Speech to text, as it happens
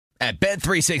At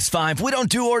Bet365, we don't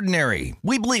do ordinary.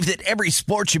 We believe that every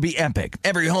sport should be epic.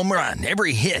 Every home run,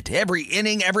 every hit, every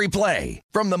inning, every play.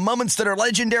 From the moments that are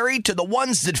legendary to the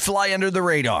ones that fly under the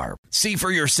radar. See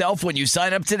for yourself when you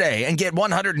sign up today and get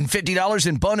 $150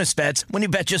 in bonus bets when you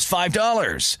bet just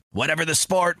 $5. Whatever the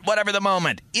sport, whatever the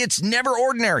moment, it's never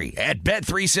ordinary at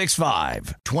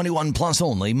Bet365. 21 plus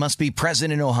only. Must be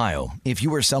present in Ohio. If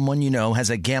you or someone you know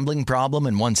has a gambling problem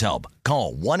and wants help,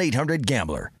 call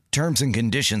 1-800-GAMBLER. Terms and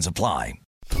conditions apply.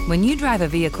 When you drive a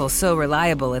vehicle so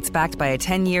reliable it's backed by a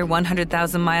 10-year,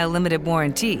 100,000-mile limited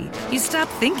warranty, you stop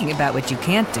thinking about what you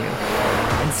can't do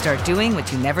and start doing what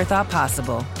you never thought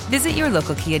possible. Visit your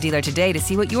local Kia dealer today to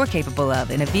see what you're capable of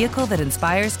in a vehicle that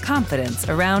inspires confidence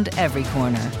around every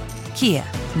corner. Kia,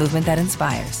 movement that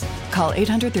inspires. Call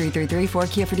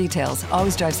 800-333-4KIA for details.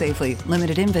 Always drive safely.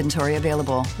 Limited inventory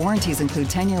available. Warranties include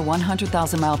 10-year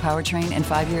 100,000-mile powertrain and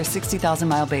 5-year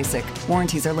 60,000-mile basic.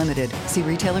 Warranties are limited. See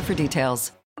retailer for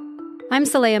details. I'm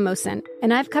Saleha Mohsen,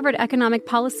 and I've covered economic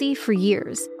policy for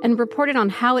years and reported on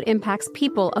how it impacts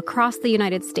people across the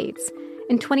United States.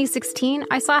 In 2016,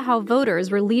 I saw how voters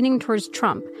were leaning towards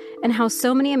Trump and how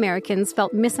so many Americans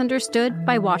felt misunderstood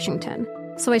by Washington.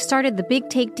 So I started The Big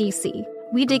Take DC.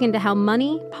 We dig into how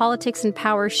money, politics, and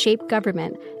power shape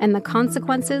government and the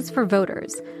consequences for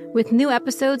voters. With new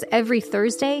episodes every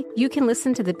Thursday, you can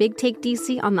listen to The Big Take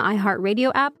DC on the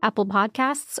iHeartRadio app, Apple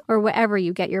Podcasts, or wherever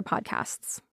you get your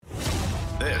podcasts.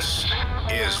 This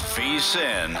is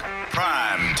VSiN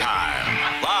Prime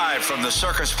Time. Live from the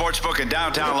Circus Sportsbook in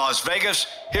downtown Las Vegas,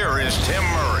 here is Tim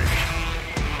Murray.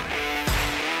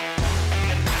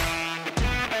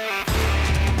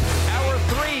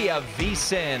 Of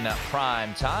VSiN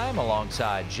Prime Time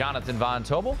alongside Jonathan Von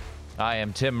Tobel. I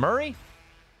am Tim Murray.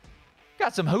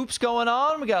 Got some hoops going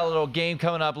on. We got a little game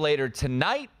coming up later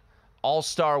tonight.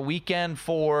 All-Star weekend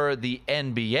for the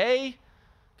NBA.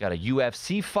 Got a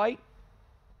UFC fight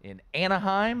in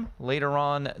Anaheim later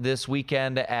on this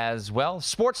weekend as well.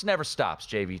 Sports never stops,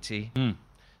 JVT.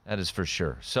 That is for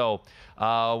sure. So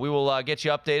we will get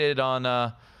you updated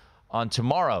on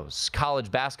tomorrow's college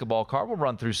basketball card. We'll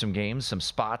run through some games, some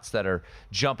spots that are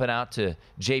jumping out to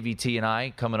JVT and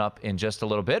I coming up in just a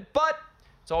little bit. But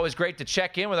it's always great to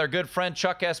check in with our good friend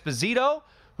Chuck Esposito,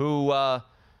 who was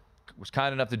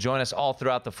kind enough to join us all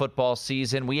throughout the football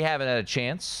season. We haven't had a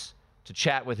chance to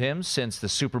chat with him since the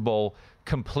Super Bowl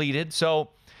completed. So,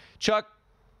 Chuck,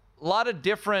 a lot of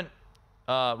different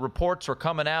reports were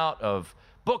coming out of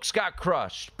books got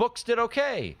crushed, books did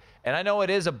okay. And I know it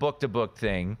is a book-to-book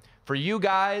thing. For you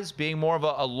guys being more of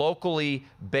a locally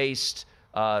based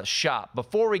shop,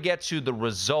 before we get to the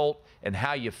result and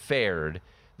how you fared,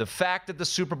 the fact that the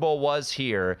Super Bowl was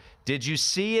here, did you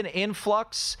see an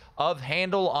influx of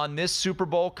handle on this Super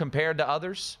Bowl compared to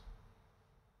others?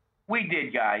 We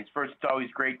did, guys. First, it's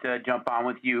always great to jump on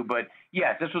with you. But,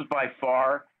 yes, this was by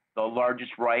far the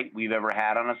largest right we've ever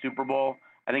had on a Super Bowl.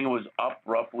 I think it was up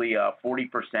roughly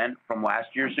 40% from last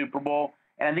year's Super Bowl.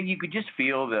 And I think you could just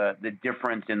feel the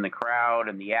difference in the crowd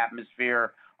and the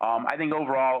atmosphere. I think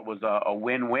overall it was a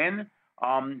win-win.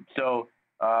 So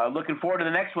looking forward to the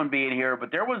next one being here.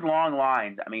 But there was long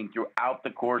lines, throughout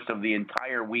the course of the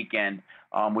entire weekend,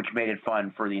 which made it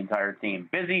fun for the entire team.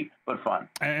 Busy, but fun.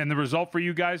 And the result for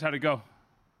you guys, how'd it go?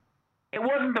 It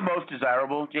wasn't the most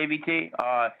desirable, JVT.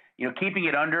 Keeping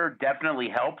it under definitely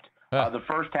helped. The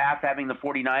first half, having the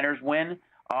 49ers win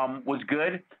was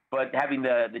good, but having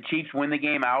the Chiefs win the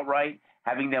game outright,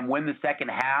 having them win the second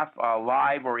half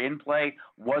live or in play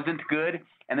wasn't good.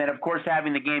 And then, of course,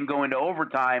 having the game go into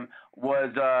overtime was,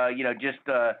 just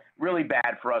really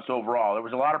bad for us overall. There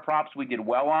was a lot of props we did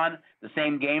well on, the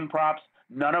same game props.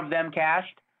 None of them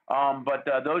cashed. But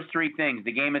those three things,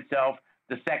 the game itself,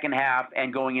 the second half,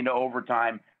 and going into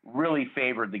overtime, really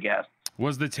favored the guests.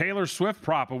 Was the Taylor Swift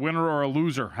prop a winner or a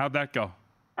loser? How'd that go?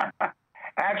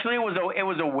 Actually, it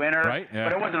was a winner, right? Yeah.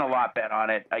 But it wasn't a lot bet on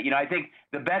it. I think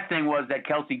the best thing was that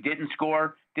Kelsey didn't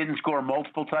score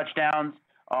multiple touchdowns.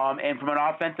 And from an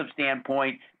offensive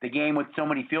standpoint, the game with so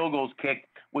many field goals kicked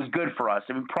was good for us.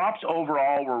 Props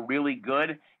overall were really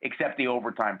good, except the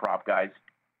overtime prop, guys.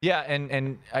 Yeah,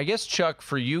 and I guess, Chuck,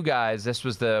 for you guys, this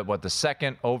was the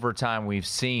second overtime we've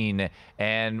seen,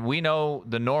 and we know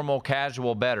the normal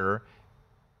casual bettor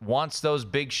wants those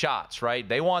big shots, right?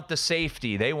 They want the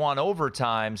safety. They want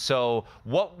overtime. So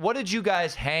what did you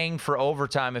guys hang for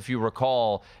overtime, if you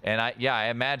recall? And I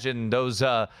imagine those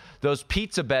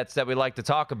pizza bets that we like to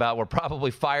talk about were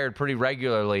probably fired pretty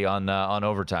regularly on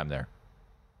overtime there.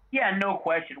 Yeah, no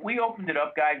question. We opened it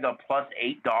up, guys, up plus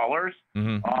 $8.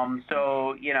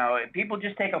 Mm-hmm. People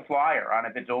just take a flyer on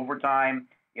if it's overtime,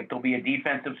 if there'll be a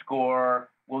defensive score,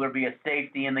 Will there be a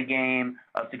safety in the game,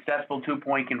 a successful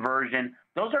two-point conversion?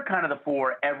 Those are kind of the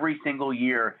four every single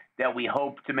year that we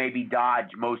hope to maybe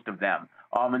dodge most of them.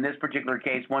 In this particular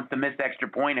case, once the missed extra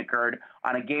point occurred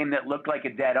on a game that looked like a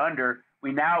dead under,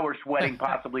 we now are sweating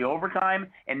possibly overtime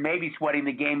and maybe sweating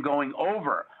the game going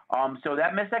over. So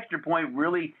that missed extra point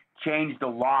really changed a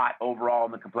lot overall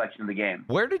in the complexion of the game.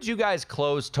 Where did you guys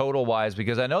close total-wise?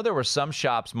 Because I know there were some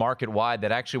shops market-wide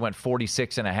that actually went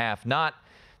 46.5. Not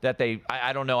that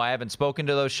I don't know. I haven't spoken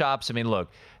to those shops. I mean,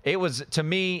 look, to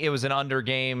me, it was an under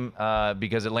game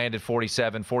because it landed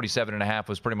 47. 47.5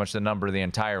 was pretty much the number of the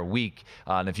entire week.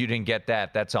 And if you didn't get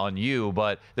that, that's on you.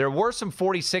 But there were some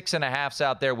 46.5s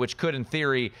out there, which could, in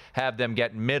theory, have them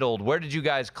get middled. Where did you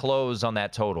guys close on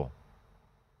that total?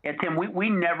 Yeah, Tim, we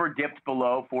never dipped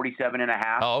below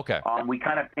 47.5. Oh, okay. We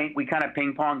kind of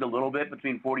ping-ponged a little bit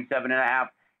between 47.5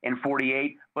 and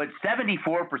 48, but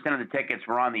 74% of the tickets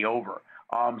were on the over.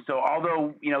 So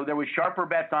although, there was sharper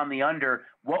bets on the under,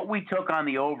 what we took on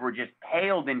the over just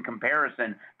paled in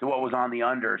comparison to what was on the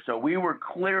under. So we were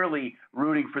clearly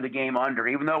rooting for the game under.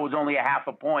 Even though it was only a half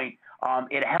a point,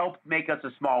 it helped make us a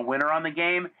small winner on the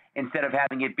game instead of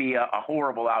having it be a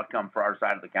horrible outcome for our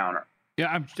side of the counter.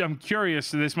 Yeah, I'm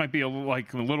curious. This might be a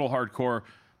little hardcore,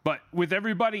 but with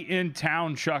everybody in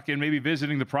town, Chuck, and maybe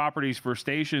visiting the properties for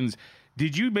stations,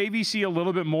 did you maybe see a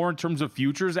little bit more in terms of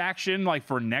futures action, like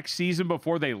for next season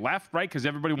before they left, right? Because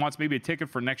everybody wants maybe a ticket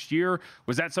for next year.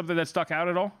 Was that something that stuck out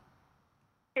at all?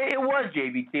 It was,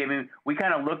 JVT. I mean, we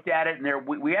kind of looked at it, and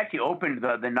we actually opened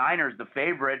the Niners the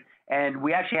favorite, and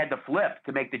we actually had to flip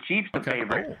to make the Chiefs the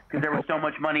favorite because there was so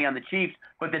much money on the Chiefs.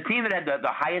 But the team that had the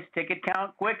highest ticket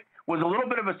count, was a little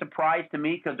bit of a surprise to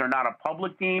me because they're not a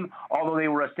public team, although they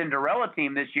were a Cinderella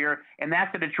team this year, and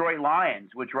that's the Detroit Lions,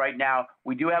 which right now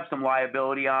we do have some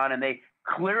liability on, and they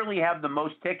clearly have the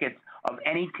most tickets of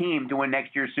any team to win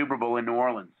next year's Super Bowl in New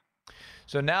Orleans.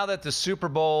 So now that the Super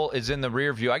Bowl is in the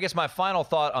rear view, I guess my final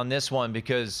thought on this one,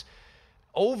 because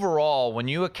overall, when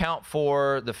you account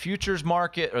for the futures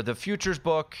market or the futures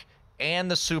book and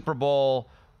the Super Bowl,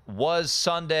 was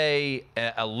Sunday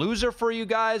a loser for you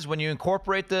guys when you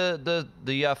incorporate the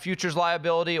futures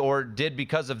liability, or did,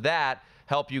 because of that,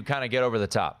 help you kind of get over the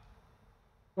top?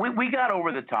 We got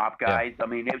over the top, guys. Yeah. I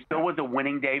mean, it still was a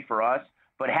winning day for us,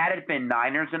 but had it been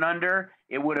Niners and under,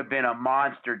 it would have been a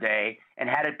monster day. And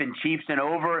had it been Chiefs and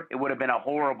over, it would have been a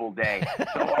horrible day.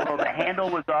 So although the handle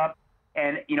was up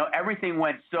and, everything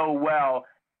went so well,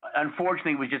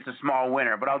 unfortunately, it was just a small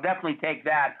winner. But I'll definitely take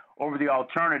that over the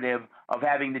alternative of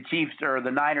having the Chiefs or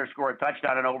the Niners score a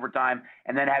touchdown in overtime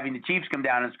and then having the Chiefs come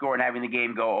down and score and having the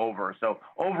game go over. So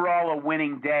overall, a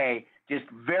winning day, just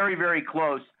very, very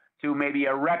close to maybe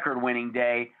a record-winning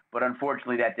day, but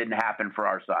unfortunately that didn't happen for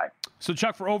our side. So,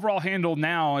 Chuck, for overall handle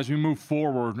now as we move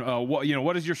forward,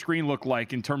 what does your screen look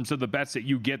like in terms of the bets that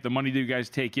you get, the money that you guys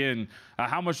take in?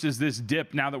 How much does this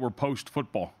dip now that we're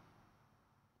post-football?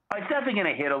 It's definitely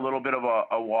going to hit a little bit of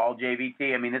a wall,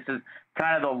 JVT. I mean, this is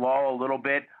kind of the lull a little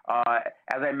bit.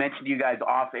 As I mentioned to you guys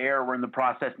off air, we're in the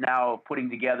process now of putting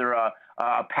together a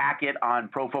packet on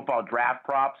pro football draft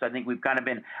props. I think we've kind of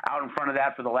been out in front of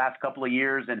that for the last couple of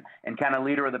years and kind of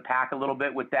leader of the pack a little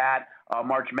bit with that.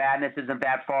 March Madness isn't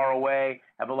that far away.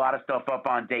 I have a lot of stuff up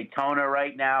on Daytona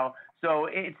right now. So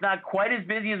it's not quite as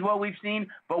busy as what we've seen,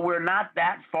 but we're not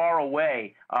that far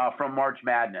away from March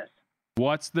Madness.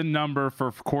 What's the number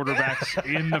for quarterbacks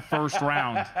in the first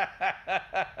round?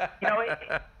 I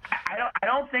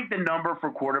don't think the number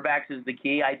for quarterbacks is the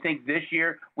key. I think this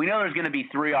year we know there's going to be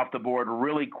 3 off the board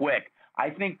really quick. I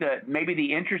think that maybe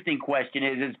the interesting question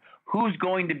is who's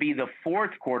going to be the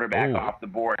 4th quarterback off the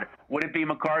board? Would it be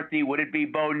McCarthy? Would it be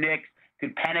Bo Nix?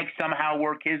 Could Penix somehow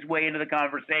work his way into the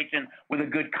conversation with a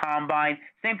good combine?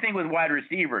 Same thing with wide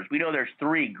receivers. We know there's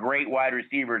 3 great wide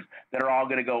receivers that are all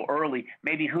going to go early.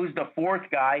 Maybe who's the 4th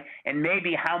guy, and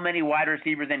maybe how many wide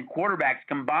receivers and quarterbacks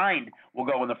combined will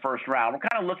go in the first round. We're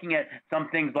kind of looking at some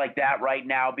things like that right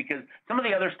now because some of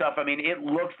the other stuff, I mean, it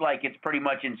looks like it's pretty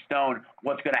much in stone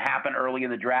what's going to happen early in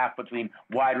the draft between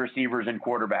wide receivers and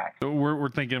quarterbacks. So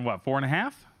we're thinking, what,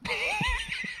 4.5?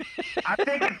 I'm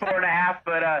thinking 4.5,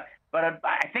 but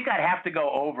I think I'd have to go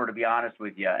over, to be honest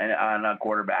with you, on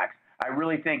quarterbacks. I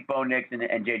really think Bo Nix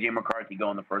and J.J. McCarthy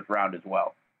go in the first round as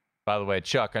well. By the way,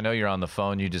 Chuck, I know you're on the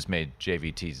phone. You just made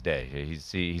JVT's day.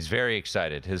 He's very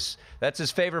excited. That's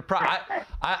his favorite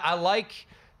I like.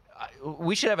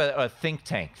 We should have a think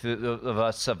tank of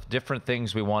us of different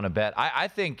things we want to bet. I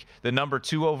think the number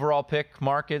 2 overall pick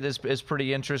market is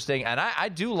pretty interesting, and I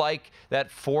do like that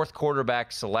 4th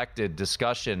quarterback selected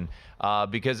discussion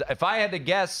because if I had to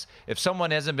guess, if someone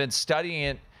hasn't been studying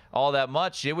it all that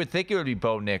much. You would think it would be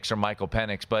Bo Nix or Michael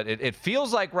Penix, but it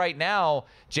feels like right now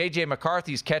J.J.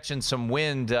 McCarthy's catching some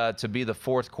wind to be the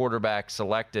fourth quarterback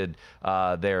selected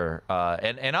there.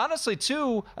 And honestly,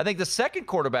 too, I think the second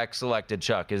quarterback selected,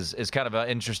 Chuck, is kind of an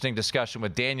interesting discussion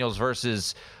with Daniels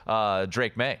versus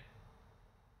Drake May.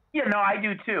 Yeah, no, I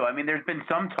do too. I mean, there's been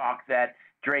some talk that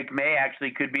Drake May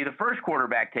actually could be the first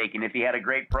quarterback taken if he had a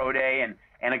great pro day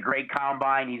and a great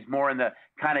combine. He's more in the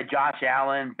kind of Josh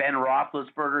Allen, Ben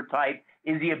Roethlisberger type.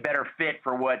 Is he a better fit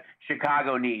for what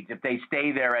Chicago needs if they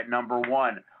stay there at number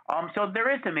one? So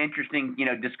there is some interesting,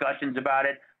 discussions about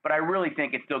it, but I really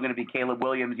think it's still going to be Caleb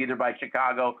Williams, either by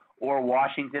Chicago or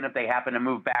Washington if they happen to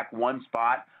move back one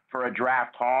spot for a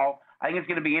draft haul. I think it's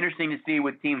going to be interesting to see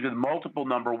with teams with multiple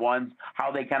number ones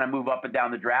how they kind of move up and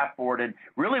down the draft board, and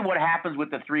really what happens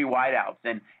with the three wideouts.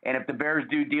 And if the Bears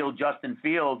do deal Justin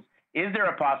Fields, is there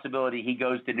a possibility he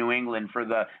goes to New England for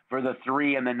the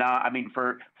 3 and the 9? I mean,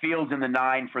 for Fields in the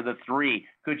 9 for the 3.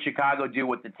 Could Chicago do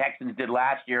what the Texans did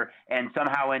last year and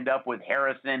somehow end up with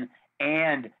Harrison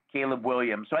and Caleb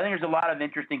Williams? So I think there's a lot of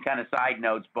interesting kind of side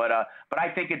notes, but I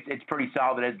think it's pretty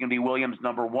solid. It's going to be Williams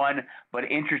number 1, but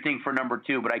interesting for number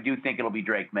 2. But I do think it'll be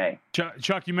Drake May.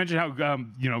 Chuck, you mentioned how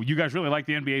you guys really like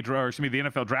the the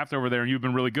NFL draft over there, and you've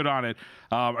been really good on it.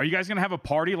 Are you guys going to have a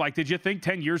party? Like, did you think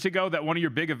 10 years ago that one of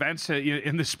your big events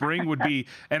in the spring would be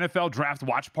NFL draft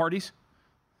watch parties?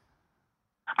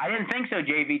 I didn't think so,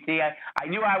 JVT. I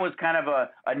knew I was kind of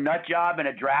a nut job and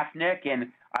a draft nick,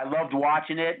 and I loved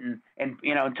watching it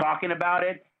and talking about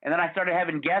it. And then I started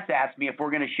having guests ask me if we're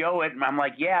going to show it, and I'm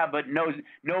like, yeah, but no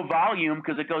volume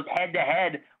because it goes head to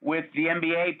head with the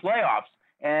NBA playoffs.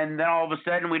 And then all of a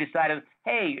sudden we decided,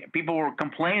 hey, people were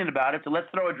complaining about it, so let's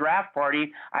throw a draft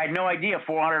party. I had no idea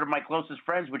 400 of my closest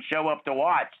friends would show up to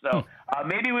watch. So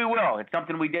maybe we will. It's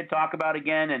something we did talk about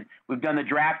again, and we've done the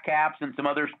draft caps and some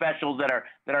other specials that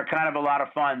are kind of a lot of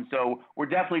fun. So we're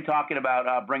definitely talking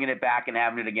about bringing it back and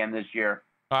having it again this year.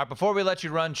 All right, before we let you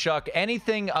run, Chuck,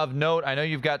 anything of note? I know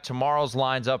you've got tomorrow's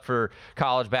lines up for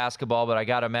college basketball, but I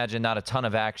got to imagine not a ton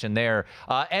of action there.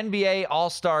 NBA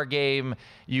All-Star Game,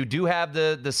 you do have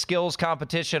the skills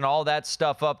competition, all that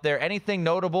stuff up there. Anything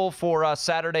notable for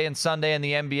Saturday and Sunday in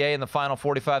the NBA in the final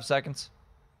 45 seconds?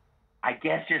 I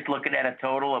guess just looking at a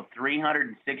total of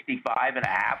 365 and a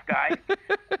half, guys.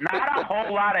 Not a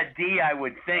whole lot of D, I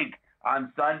would think,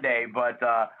 on Sunday, but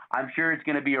I'm sure it's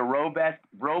going to be a robust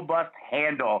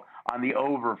handle on the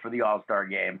over for the All-Star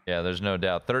Game. Yeah, there's no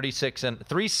doubt.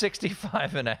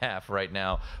 365 and a half right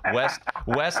now.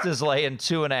 West is laying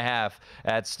 2.5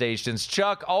 at stations.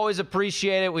 Chuck, always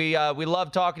appreciate it. We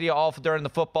love talking to you all during the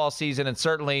football season, and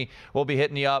certainly we'll be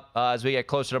hitting you up as we get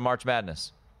closer to March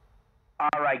Madness.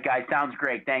 All right, guys. Sounds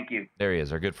great. Thank you. There he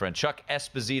is, our good friend Chuck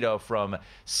Esposito from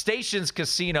Stations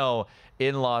Casino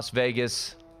in Las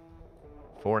Vegas.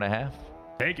 4.5.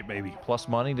 Take it, baby. Plus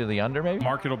money to the under, maybe?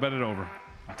 Market will bet it over.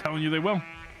 I'm telling you they will.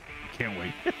 Can't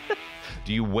wait.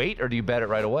 Do you wait or do you bet it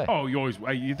right away? Oh,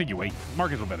 you think you wait.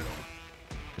 Markets will bet it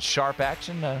over. The sharp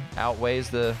action outweighs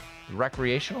the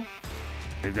recreational?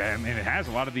 It has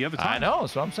a lot of the other time. I know.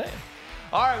 That's what I'm saying.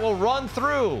 All right, we'll run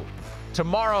through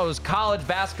tomorrow's college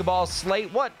basketball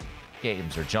slate. What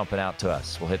games are jumping out to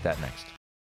us? We'll hit that next.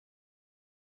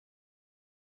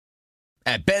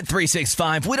 At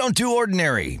Bet365, we don't do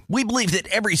ordinary. We believe that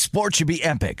every sport should be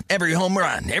epic. Every home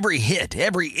run, every hit,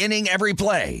 every inning, every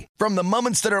play. From the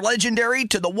moments that are legendary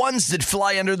to the ones that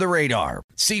fly under the radar.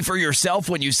 See for yourself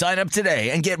when you sign up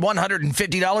today and get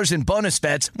 $150 in bonus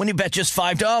bets when you bet just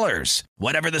 $5.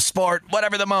 Whatever the sport,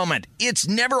 whatever the moment, it's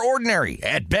never ordinary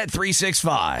at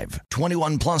Bet365.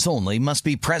 21 plus only. Must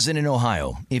be present in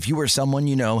Ohio. If you or someone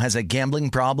you know has a gambling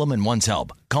problem and wants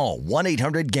help, call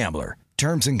 1-800-GAMBLER.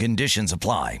 Terms and conditions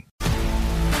apply.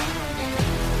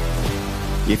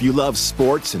 If you love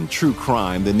sports and true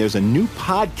crime, then there's a new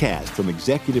podcast from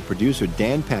executive producer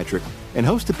Dan Patrick and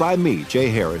hosted by me, Jay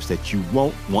Harris, that you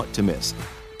won't want to miss.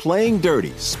 Playing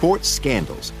Dirty: Sports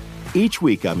Scandals. Each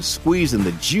week, I'm squeezing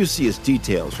the juiciest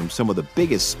details from some of the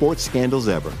biggest sports scandals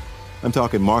ever. I'm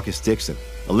talking Marcus Dixon,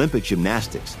 Olympic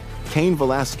gymnastics, Cain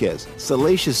Velasquez,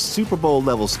 salacious Super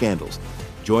Bowl-level scandals.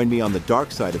 Join me on the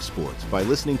dark side of sports by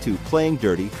listening to Playing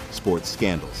Dirty: Sports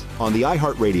Scandals on the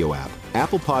iHeartRadio app,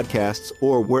 Apple Podcasts,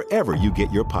 or wherever you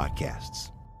get your podcasts.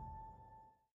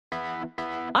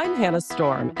 I'm Hannah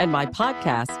Storm, and my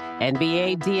podcast,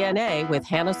 NBA DNA with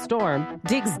Hannah Storm,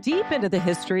 digs deep into the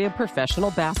history of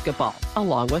professional basketball,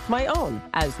 along with my own,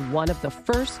 as one of the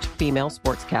first female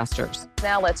sportscasters.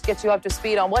 Now let's get you up to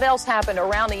speed on what else happened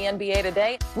around the NBA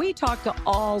today. We talked to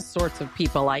all sorts of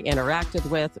people I interacted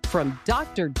with, from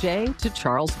Dr. J to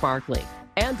Charles Barkley.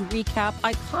 and recap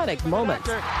iconic moments.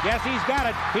 Yes, he's got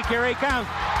it. Here he comes.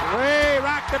 Way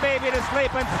rock the baby to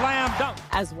sleep and slam dunk.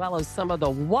 As well as some of the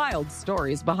wild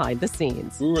stories behind the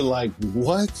scenes. We were like,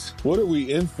 what? What are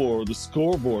we in for? The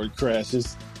scoreboard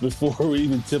crashes before we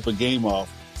even tip a game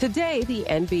off. Today, the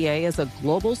NBA is a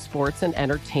global sports and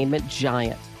entertainment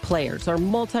giant. Players are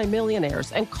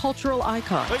multimillionaires and cultural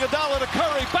icons. Iguodala to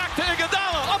Curry, back to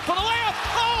Iguodala, up for the layup.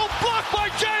 Oh, blocked by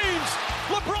James.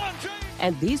 LeBron James.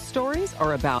 And these stories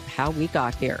are about how we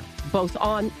got here, both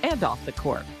on and off the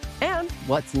court. And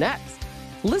what's next?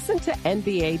 Listen to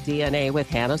NBA DNA with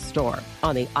Hannah Storm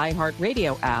on the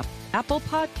iHeartRadio app, Apple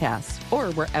Podcasts,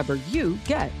 or wherever you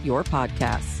get your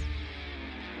podcasts.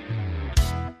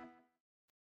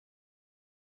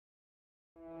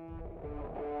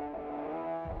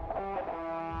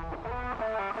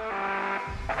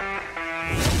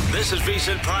 This is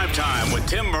VSiN Primetime with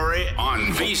Tim Murray on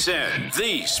VSiN,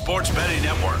 the sports betting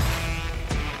network.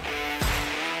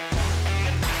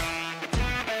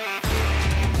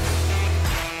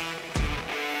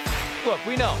 Look,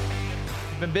 we know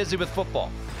you've been busy with football.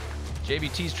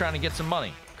 JVT's trying to get some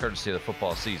money, courtesy of the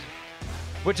football season.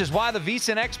 Which is why the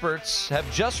VSiN experts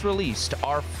have just released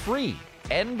our free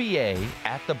NBA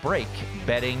at the break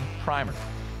betting primer.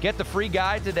 Get the free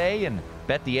guide today and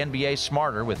bet the NBA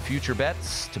smarter with future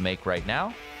bets to make right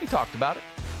now. We talked about it.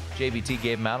 JVT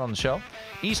gave them out on the show.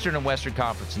 Eastern and Western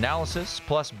Conference analysis,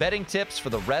 plus betting tips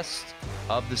for the rest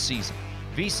of the season.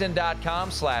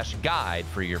 VSiN.com/guide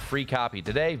for your free copy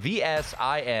today.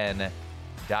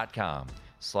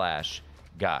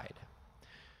 VSIN.com/guide.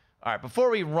 All right, before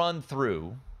we run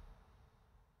through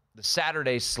the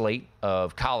Saturday slate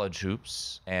of college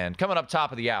hoops, and coming up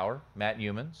top of the hour, Matt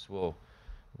Humans will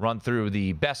run through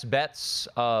the best bets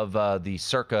of the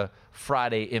Circa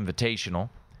Friday Invitational.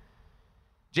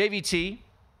 JVT,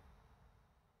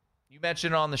 you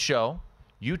mentioned on the show,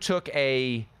 you took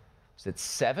a, is it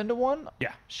 7-1?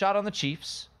 Yeah. Shot on the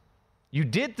Chiefs. You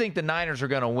did think the Niners are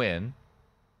going to win,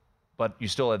 but you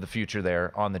still had the future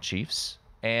there on the Chiefs.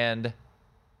 And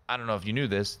I don't know if you knew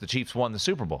this, the Chiefs won the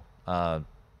Super Bowl.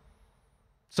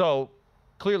 So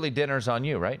clearly dinner's on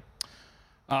you, right?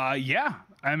 Yeah.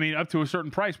 I mean, up to a certain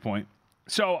price point.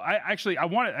 So I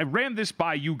ran this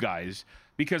by you guys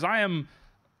because I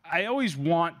always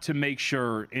want to make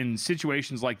sure in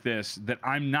situations like this that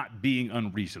I'm not being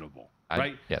unreasonable,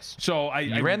 right? Yes. So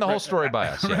I ran the whole story by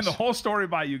us. I ran the whole story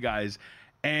by you guys.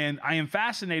 And I am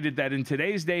fascinated that in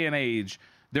today's day and age,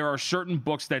 there are certain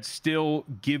books that still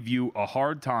give you a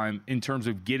hard time in terms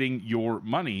of getting your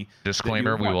money.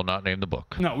 Disclaimer, we will not name the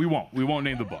book. No, we won't. We won't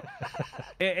name the book.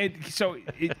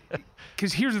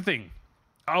 Because here's the thing.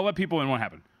 I'll let people in what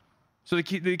happened. So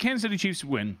the Kansas City Chiefs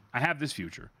win. I have this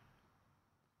future.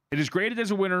 It is graded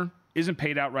as a winner, isn't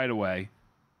paid out right away.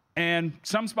 And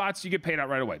some spots you get paid out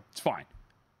right away. It's fine.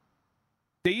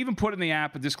 They even put in the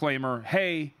app a disclaimer,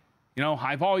 hey,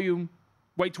 high volume,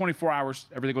 wait 24 hours.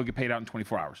 Everything will get paid out in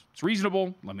 24 hours. It's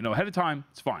reasonable. Let me know ahead of time.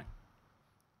 It's fine.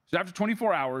 So after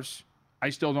 24 hours, I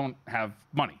still don't have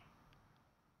money.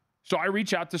 So I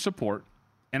reach out to support,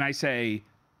 and I say,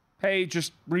 hey,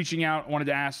 just reaching out. I wanted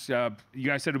to ask, you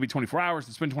guys said it would be 24 hours.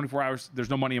 It's been 24 hours. There's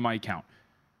no money in my account.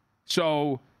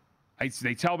 So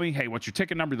they tell me, hey, what's your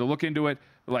ticket number? They look into it.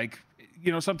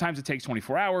 Sometimes it takes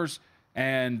 24 hours.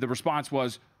 And the response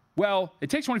was, well, it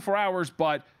takes 24 hours,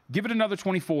 but give it another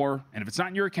 24. And if it's not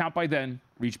in your account by then,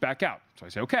 reach back out. So I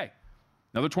say, okay.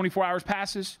 Another 24 hours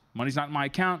passes. Money's not in my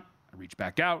account. I reach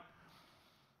back out.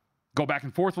 Go back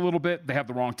and forth a little bit. They have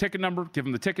the wrong ticket number. Give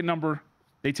them the ticket number.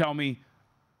 They tell me,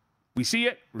 we see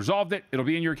it, resolved it. It'll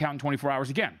be in your account in 24 hours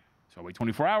again. So I wait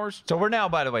 24 hours. So we're now,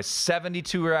 by the way,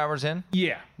 72 hours in?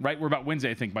 Yeah, right? We're about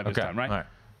Wednesday, I think, by this time, right? All right.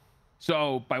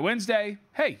 So by Wednesday,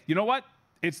 hey, you know what?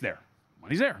 It's there.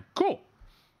 Money's there. Cool.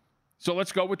 So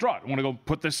let's go withdraw it. I want to go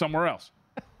put this somewhere else.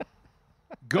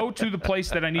 Go to the place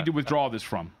that I need to withdraw this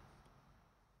from.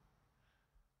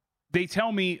 They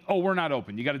tell me, oh, we're not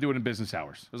open. You got to do it in business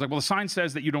hours. I was like, well, the sign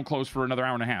says that you don't close for another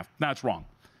hour and a half. That's wrong.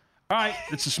 All right,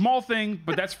 it's a small thing,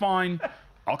 but that's fine.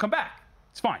 I'll come back.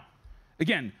 It's fine.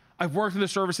 Again, I've worked in the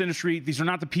service industry. These are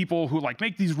not the people who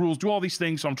make these rules, do all these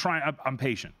things, so I'm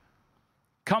patient.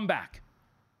 Come back.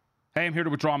 Hey, I'm here to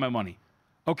withdraw my money.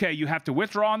 Okay, you have to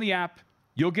withdraw on the app.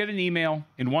 You'll get an email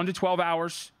in 1 to 12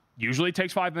 hours. Usually it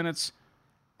takes 5 minutes.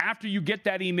 After you get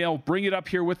that email, bring it up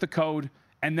here with the code,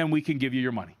 and then we can give you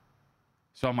your money.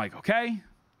 So I'm like, okay,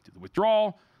 do the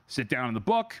withdrawal, sit down in the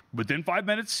book. Within 5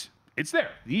 minutes, it's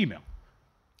there, the email.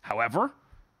 However,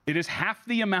 it is half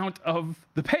the amount of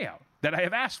the payout that I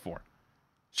have asked for.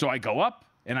 So I go up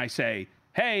and I say,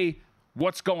 hey,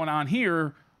 what's going on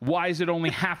here? why is it only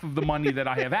half of the money that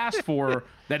I have asked for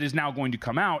that is now going to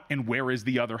come out, and where is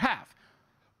the other half?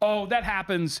 Oh, that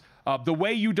happens. The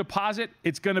way you deposit,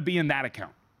 it's going to be in that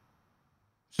account.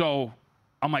 So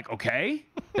I'm like, okay,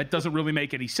 that doesn't really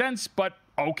make any sense, but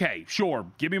okay, sure,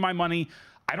 give me my money.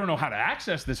 I don't know how to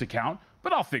access this account,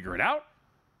 but I'll figure it out.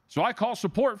 So I call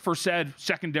support for said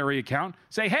secondary account,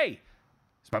 say, hey,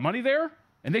 is my money there?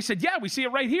 And they said, yeah, we see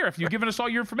it right here. If you've given us all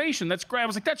your information, that's great. I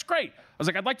was like, that's great. I was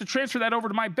like, I'd like to transfer that over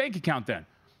to my bank account then.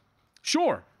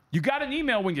 Sure. You got an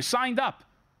email when you signed up.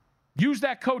 Use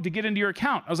that code to get into your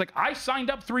account. I was like, I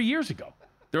signed up 3 years ago.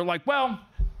 They're like, well,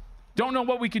 don't know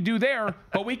what we could do there,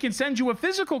 but we can send you a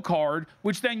physical card,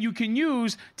 which then you can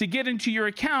use to get into your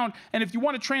account. And if you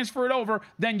want to transfer it over,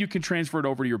 then you can transfer it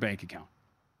over to your bank account.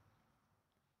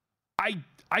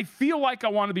 I feel like I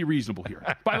want to be reasonable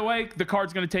here. By the way, the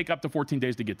card's going to take up to 14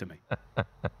 days to get to me.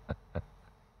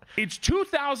 It's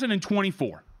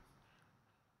 2024.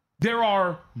 There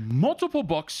are multiple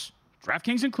books,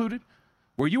 DraftKings included,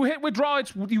 where you hit withdraw,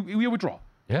 you withdraw.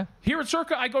 Yeah. Here at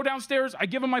Circa, I go downstairs, I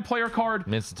give them my player card,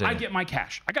 I get my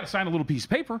cash. I got to sign a little piece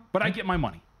of paper, but I get my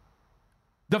money.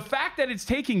 The fact that it's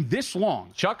taking this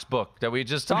long. Chuck's book that we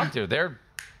just talked to, they're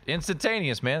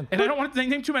instantaneous, man. And I don't want to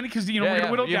name too many because, we're going to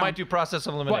whittle down. You might do process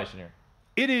of elimination here.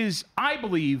 It is, I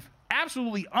believe,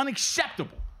 absolutely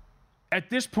unacceptable at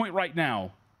this point right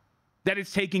now that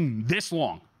it's taking this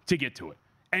long to get to it.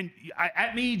 And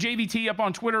at me, JVT, up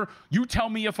on Twitter, you tell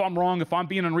me if I'm wrong, if I'm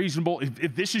being unreasonable,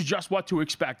 if this is just what to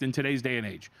expect in today's day and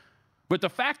age. But the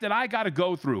fact that I got to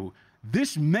go through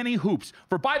this many hoops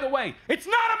for, by the way, it's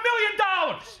not $1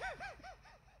 million.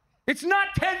 It's not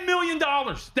 $10 million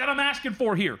that I'm asking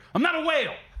for here. I'm not a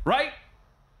whale, right?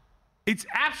 It's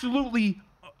absolutely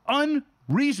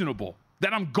unreasonable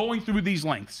that I'm going through these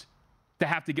lengths to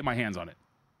have to get my hands on it.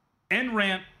 End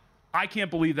rant. I can't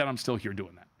believe that I'm still here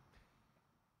doing that.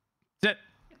 That's it.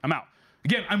 I'm out.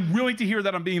 Again, I'm willing to hear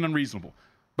that I'm being unreasonable,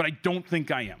 but I don't think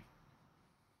I am.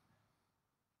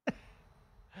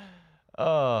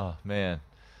 Oh, man.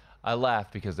 I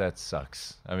laugh because that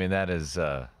sucks. I mean, that is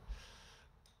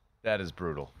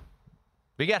brutal.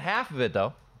 We got half of it,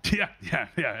 though. Yeah. I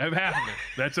have half of it.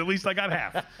 That's at least I got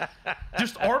half.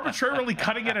 Just arbitrarily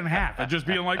cutting it in half and just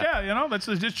being like, yeah,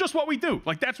 it's just what we do.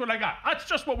 Like, that's what I got. That's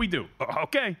just what we do.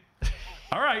 Okay.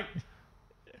 All right.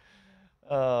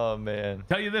 Oh, man.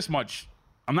 Tell you this much.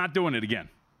 I'm not doing it again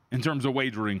in terms of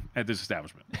wagering at this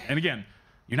establishment. And again,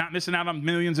 you're not missing out on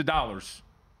millions of dollars,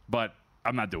 but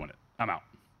I'm not doing it. I'm out.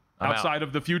 Outside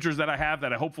of the futures that I have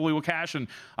that I hopefully will cash, and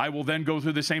I will then go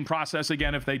through the same process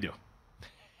again if they do.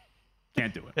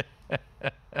 Can't do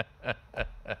it.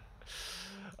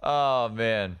 Oh,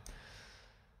 man.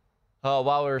 Oh,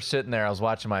 while we were sitting there, I was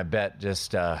watching my bet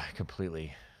just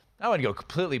completely. I wouldn't go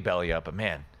completely belly up, but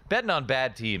man, betting on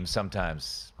bad teams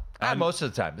sometimes, most of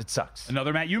the time, it sucks.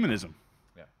 Another Matt Humanism.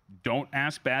 Yeah. Don't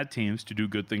ask bad teams to do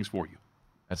good things for you.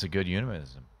 That's a good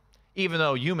humanism. Even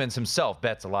though Humans himself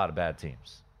bets a lot of bad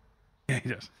teams. Yeah, he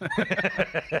does.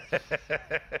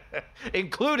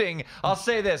 Including, I'll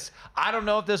say this, I don't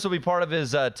know if this will be part of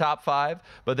his top 5,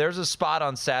 but there's a spot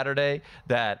on Saturday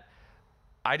that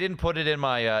I didn't put it in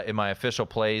my official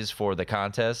plays for the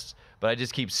contest, but I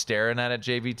just keep staring at it,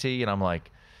 JVT, and I'm like,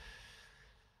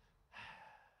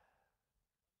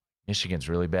 Michigan's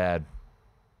really bad.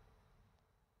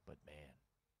 But, man,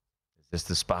 is this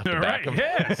the spot to back him?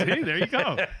 Yeah, see, there you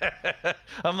go.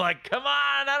 I'm like, come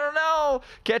on, I don't know.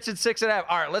 Catch it 6.5.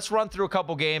 All right, let's run through a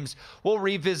couple games. We'll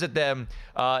revisit them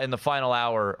in the final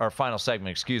hour, or final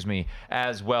segment,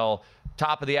 as well.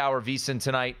 Top of the hour, VSiN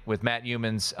tonight with Matt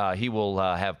Humans. He will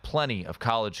have plenty of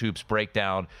college hoops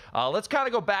breakdown. Let's kind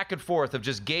of go back and forth of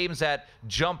just games that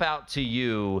jump out to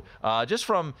you, just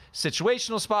from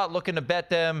situational spot, looking to bet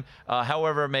them,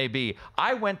 however it may be.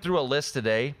 I went through a list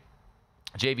today.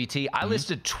 JVT, I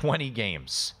listed 20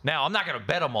 games. Now, I'm not going to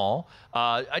bet them all.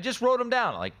 I just wrote them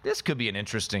down. Like, this could be an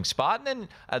interesting spot. And then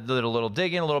I did a little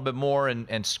digging, a little bit more,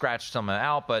 and scratched some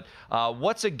out. But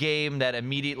what's a game that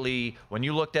immediately, when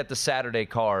you looked at the Saturday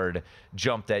card,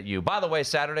 jumped at you? By the way,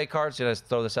 Saturday cards, did I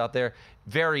throw this out there?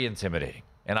 Very intimidating.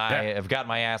 And I have got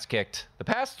my ass kicked the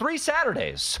past 3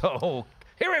 Saturdays. So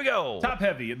here we go. Top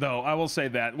heavy, though, I will say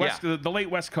that. The late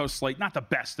West Coast slate, not the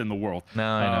best in the world. No,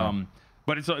 I know.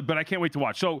 But I can't wait to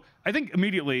watch. So I think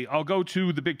immediately I'll go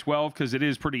to the Big 12 because it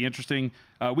is pretty interesting.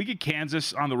 We get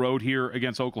Kansas on the road here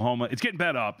against Oklahoma. It's getting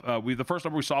bet up. The first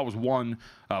number we saw was 1.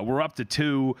 We're up to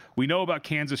 2. We know about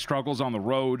Kansas struggles on the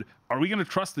road. Are we going to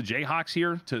trust the Jayhawks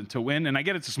here to win? And I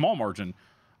get it's a small margin.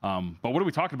 But what are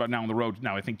we talking about now on the road?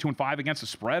 Now, I think 2-5 against the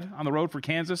spread on the road for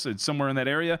Kansas. It's somewhere in that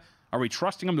area. Are we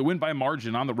trusting them to win by a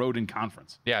margin on the road in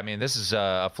conference? Yeah, I mean, this is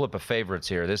a flip of favorites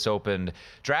here.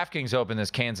 DraftKings opened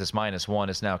this Kansas -1.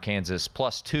 It's now Kansas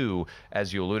 +2,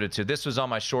 as you alluded to. This was on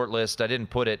my short list. I haven't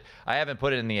put it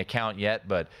in the account yet,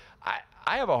 but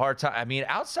I have a hard time. I mean,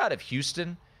 outside of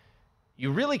Houston,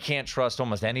 you really can't trust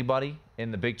almost anybody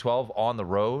in the Big 12 on the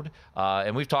road,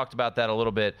 and we've talked about that a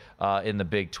little bit in the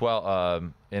Big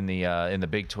 12, in the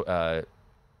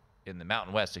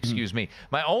Mountain West. Excuse me.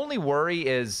 My only worry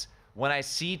is when I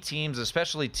see teams,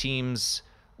 especially teams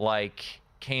like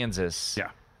Kansas,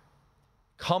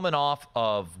 coming off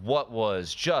of what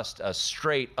was just a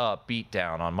straight-up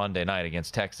beatdown on Monday night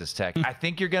against Texas Tech. I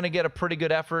think you're going to get a pretty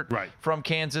good effort from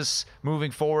Kansas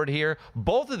moving forward here.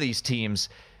 Both of these teams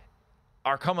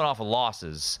are coming off of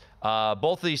losses.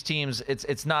 Both of these teams,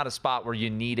 it's not a spot where you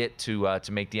need it to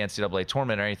make the NCAA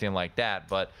tournament or anything like that,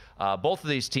 but both of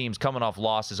these teams coming off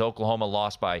losses. Oklahoma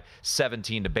lost by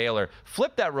 17 to Baylor.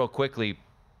 Flip that real quickly.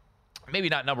 Maybe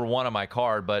not number one on my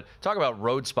card, but talk about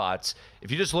road spots.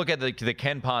 If you just look at the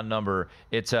Ken Pond number,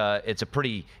 it's a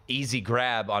pretty easy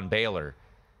grab on Baylor.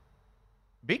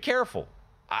 Be careful.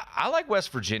 I like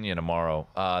West Virginia tomorrow.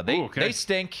 They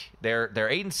stink. They're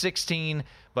 8-16,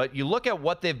 but you look at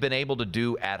what they've been able to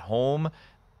do at home.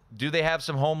 Do they have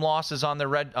some home losses on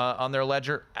their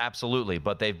ledger? Absolutely.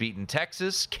 But they've beaten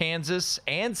Texas, Kansas,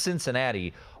 and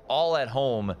Cincinnati all at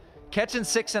home. Catching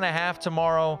 6.5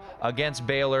 tomorrow against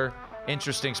Baylor.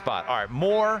 Interesting spot. All right,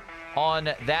 more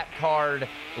on that card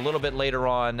a little bit later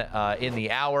on in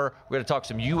the hour. We're going to talk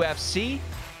some UFC.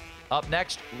 Up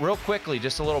next, real quickly,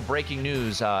 just a little breaking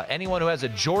news. Anyone who has a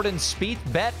Jordan Spieth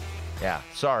bet,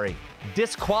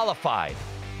 disqualified.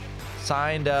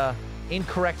 Signed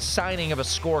incorrect signing of a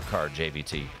scorecard,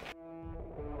 JVT.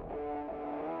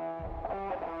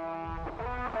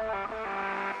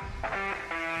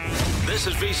 This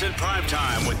is VSiN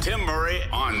Primetime with Tim Murray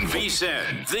on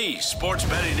VSiN, the Sports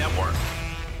Betting Network.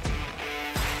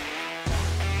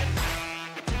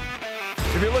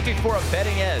 If you're looking for a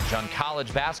betting edge on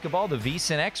college basketball, the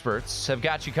VSiN experts have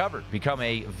got you covered. Become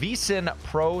a VSiN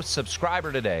Pro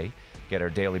subscriber today. Get our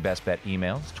daily best bet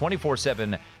emails,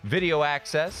 24/7 video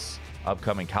access,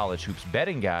 upcoming college hoops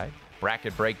betting guide,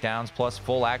 bracket breakdowns, plus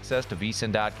full access to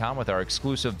VSiN.com with our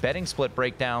exclusive betting split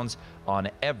breakdowns on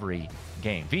every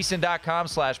game.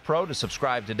 VSiN.com/pro to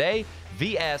subscribe today.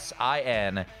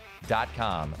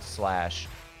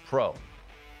 VSIN.com/pro.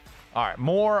 All right,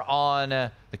 more on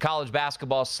the college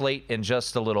basketball slate in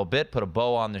just a little bit. Put a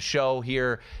bow on the show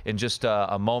here in just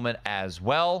a moment as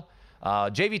well.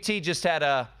 JVT just had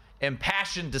a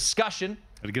impassioned discussion.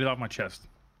 Got to get it off my chest.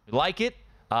 Like it?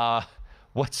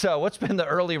 What's been the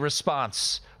early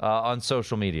response on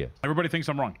social media? Everybody thinks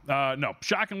I'm wrong. No,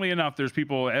 shockingly enough,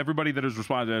 everybody that has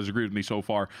responded has agreed with me so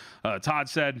far. Todd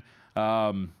said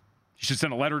you should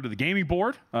send a letter to the gaming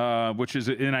board, which is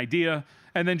an idea,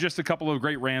 and then just a couple of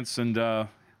great rants, and I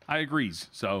agrees.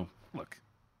 So look,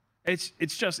 it's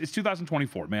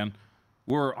 2024, man.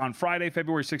 We're on Friday,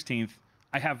 February 16th.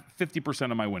 I have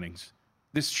 50% of my winnings.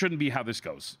 This shouldn't be how this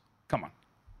goes. Come on.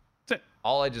 That's it.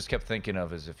 All I just kept thinking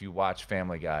of is if you watch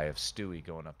Family Guy of Stewie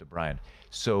going up to Brian.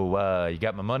 So you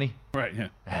got my money? Right, yeah.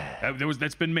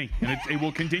 That's been me, and it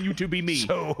will continue to be me.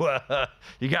 So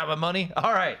you got my money?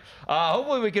 All right.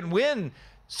 Hopefully we can win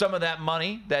some of that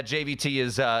money that JVT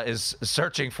is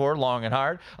searching for long and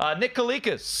hard. Nick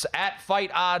Kalikas at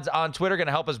Fight Odds on Twitter going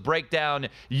to help us break down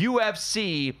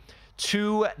UFC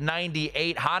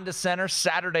 298 Honda Center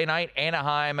Saturday night,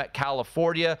 Anaheim,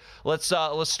 California. Let's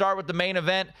start with the main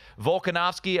event.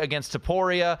 Volkanovski against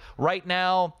Topuria. Right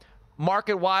now,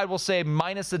 market wide, we'll say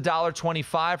minus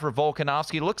 $1.25 for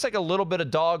Volkanovski. Looks like a little bit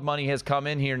of dog money has come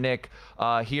in here, Nick,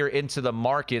 here into the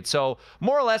market. So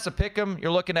more or less a pick 'em. You're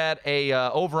looking at a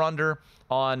over under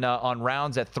on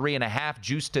rounds at 3.5,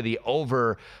 juice to the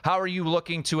over. How are you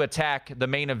looking to attack the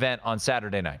main event on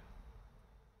Saturday night?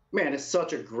 Man, it's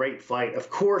such a great fight. Of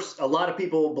course, a lot of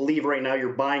people believe right now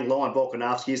you're buying low on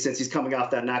Volkanovski since he's coming off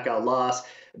that knockout loss.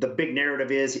 The big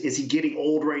narrative is he getting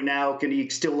old right now? Can he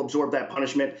still absorb that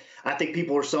punishment? I think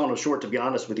people are selling him short, to be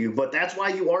honest with you. But that's why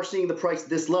you are seeing the price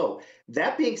this low.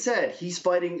 That being said, he's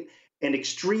fighting an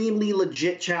extremely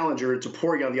legit challenger in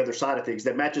Topuria on the other side of things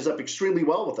that matches up extremely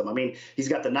well with him. I mean, he's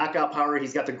got the knockout power,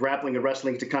 he's got the grappling and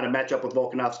wrestling to kind of match up with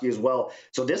Volkanovski as well.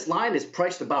 So this line is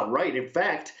priced about right. In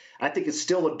fact, I think it's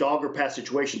still a dog or pass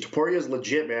situation. Topuria is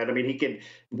legit, man. I mean, he can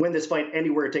win this fight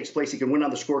anywhere it takes place. He can win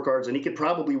on the scorecards, and he could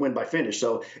probably win by finish.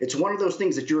 So it's one of those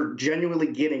things that you're genuinely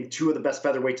getting two of the best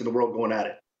featherweights in the world going at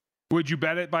it. Would you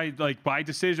bet it by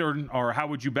decision, or how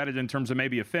would you bet it in terms of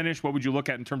maybe a finish? What would you look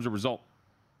at in terms of result?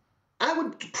 I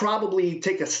would probably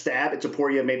take a stab at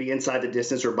Topuria, maybe inside the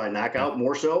distance or by knockout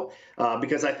more so,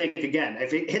 because I think, again,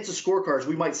 if it hits the scorecards,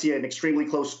 we might see an extremely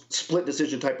close split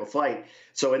decision type of fight.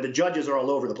 So, and the judges are all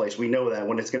over the place. We know that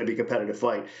when it's going to be a competitive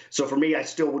fight. So for me, I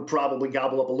still would probably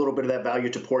gobble up a little bit of that value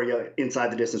to Topuria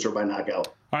inside the distance or by knockout.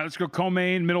 All right, let's go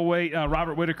co-main, middleweight,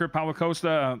 Robert Whittaker, Paulo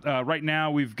Costa. Right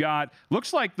now we've got,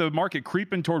 looks like the market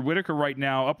creeping toward Whittaker right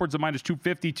now, upwards of minus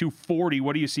 250, 240.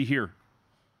 What do you see here?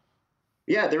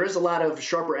 Yeah, there is a lot of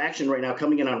sharper action right now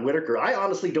coming in on Whittaker. I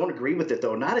honestly don't agree with it,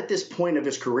 though. Not at this point of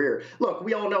his career. Look,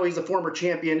 we all know he's a former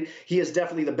champion. He is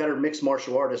definitely the better mixed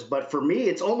martial artist. But for me,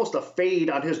 it's almost a fade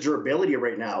on his durability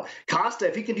right now. Costa,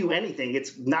 if he can do anything,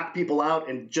 it's knock people out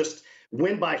and just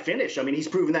win by finish. I mean, he's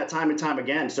proven that time and time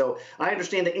again. So I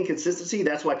understand the inconsistency.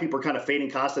 That's why people are kind of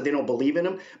fading Costa. They don't believe in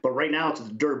him. But right now, it's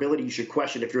the durability you should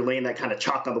question if you're laying that kind of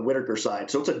chalk on the Whittaker side.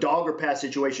 So it's a dog or pass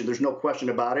situation. There's no question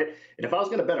about it. And if I was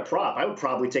going to bet a prop, I would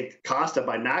probably take Costa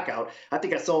by knockout. I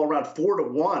think I saw around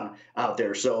 4-1 out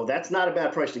there. So that's not a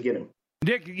bad price to get him.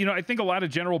 Dick, I think a lot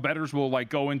of general bettors will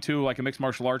go into a mixed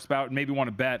martial arts bout and maybe want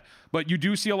to bet, but you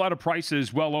do see a lot of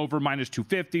prices well over minus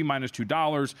 250, minus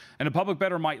 $2, and a public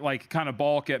bettor might kind of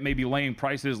balk at maybe laying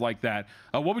prices like that.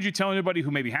 What would you tell anybody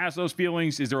who maybe has those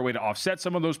feelings? Is there a way to offset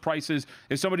some of those prices?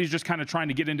 If somebody's just kind of trying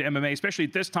to get into MMA, especially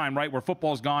at this time, right, where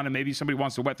football's gone and maybe somebody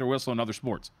wants to wet their whistle in other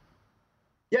sports?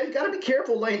 Yeah, you got to be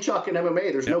careful laying chalk in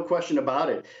MMA. There's no question about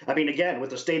it. I mean, again,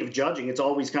 with the state of judging, it's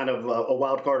always kind of a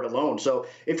wild card alone. So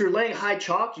if you're laying high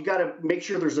chalk, you got to make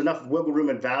sure there's enough wiggle room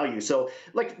and value. So,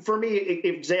 like for me,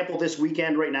 example this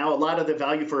weekend right now, a lot of the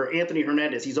value for Anthony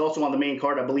Hernandez. He's also on the main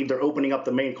card. I believe they're opening up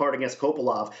the main card against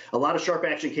Kopilov. A lot of sharp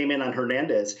action came in on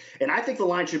Hernandez, and I think the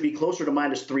line should be closer to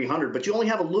minus 300. But you only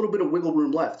have a little bit of wiggle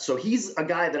room left. So he's a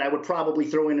guy that I would probably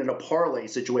throw in a parlay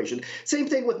situation. Same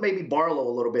thing with maybe Barlow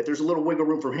a little bit. There's a little wiggle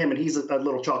room for him, and he's a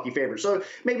little chalky favorite. So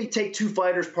maybe take two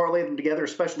fighters, parlay them together,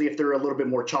 especially if they're a little bit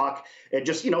more chalk, and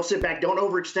just, sit back. Don't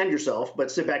overextend yourself,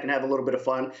 but sit back and have a little bit of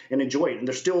fun and enjoy it. And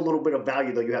there's still a little bit of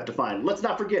value, though, you have to find. Let's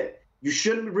not forget, you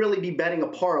shouldn't really be betting a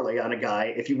parlay on a guy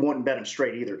if you wouldn't bet him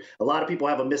straight either. A lot of people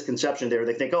have a misconception there.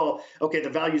 They think, oh, okay, the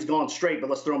value's gone straight, but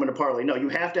let's throw him in a parlay. No, you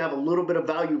have to have a little bit of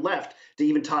value left to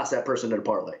even toss that person in a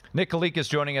parlay. Nick Kalik is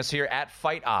joining us here at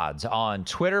Fight Odds on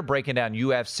Twitter, breaking down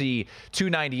UFC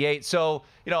 298. So,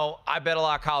 I bet a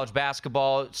lot of college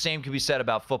basketball. Same can be said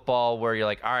about football, where you're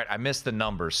like, all right, I missed the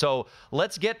numbers. So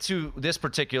let's get to this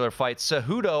particular fight.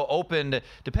 Cejudo opened,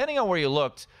 depending on where you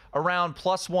looked, around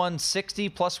plus 160,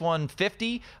 plus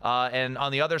 150. And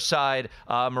on the other side,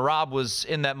 Merab was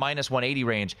in that minus 180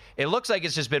 range. It looks like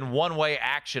it's just been one-way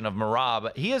action of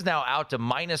Merab. He is now out to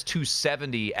minus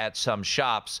 270 at some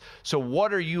shops. So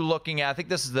what are you looking at? I think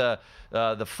this is the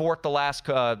fourth to last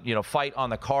fight on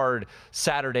the card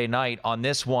Saturday night on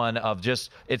this one of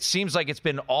just, it seems like it's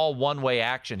been all one-way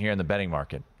action here in the betting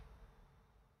market.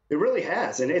 It really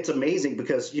has, and it's amazing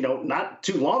because, not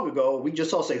too long ago, we just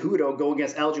saw Cejudo go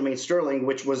against Aljamain Sterling,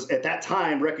 which was at that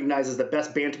time recognized as the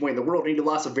best bantamweight in the world, and he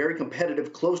lost a very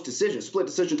competitive, close decision, split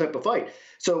decision type of fight.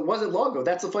 So it wasn't long ago.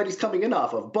 That's the fight he's coming in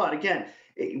off of. But again,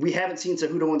 we haven't seen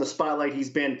Cejudo in the spotlight. He's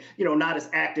been, not as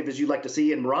active as you'd like to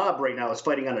see. And Merab right now is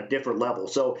fighting on a different level.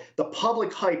 So the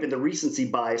public hype and the recency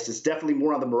bias is definitely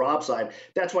more on the Merab side.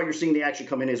 That's why you're seeing the action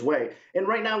come in his way. And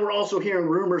right now we're also hearing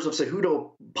rumors of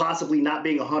Cejudo possibly not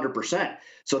being 100%.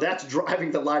 So that's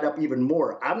driving the line up even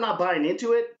more. I'm not buying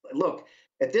into it. Look,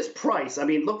 at this price, I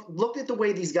mean, look at the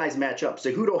way these guys match up.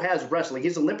 Cejudo has wrestling.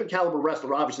 He's an Olympic caliber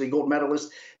wrestler, obviously, gold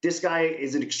medalist. This guy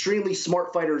is an extremely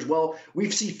smart fighter as well.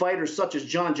 We've seen fighters such as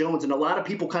John Jones, and a lot of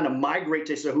people kind of migrate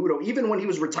to Cejudo, even when he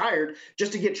was retired,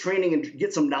 just to get training and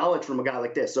get some knowledge from a guy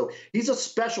like this. So he's a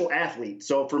special athlete.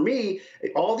 So for me,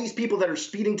 all these people that are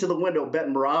speeding to the window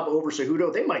betting Merab over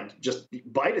Cejudo, they might just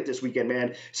bite it this weekend,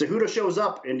 man. Cejudo shows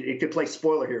up, and it could play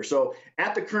spoiler here. So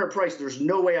at the current price, there's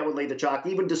no way I would lay the chalk,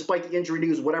 even despite the injury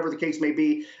news, whatever the case may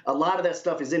be. A lot of that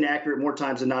stuff is inaccurate more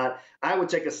times than not. I would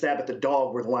take a stab at the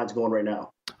dog where the line's going right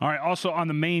now. All right, also on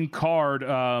the main card,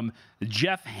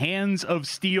 Jeff Hands of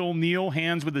Steel Neal,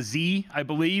 Hands with a Z, I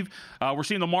believe. We're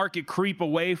seeing the market creep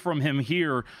away from him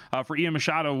here for Ian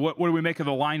Machado. What do we make of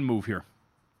the line move here?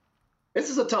 This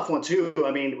is a tough one, too.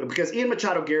 I mean, because Ian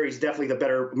Machado Gary's definitely the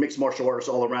better mixed martial artist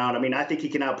all around. I mean, I think he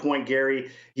can outpoint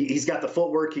Gary. He's got the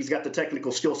footwork. He's got the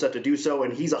technical skill set to do so,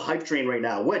 and he's a hype train right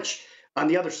now, which On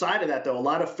the other side of that, though, a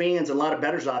lot of fans and a lot of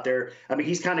bettors out there, I mean,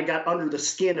 he's kind of got under the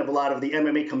skin of a lot of the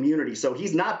MMA community. So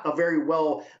he's not a very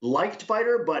well-liked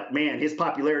fighter, but, man, his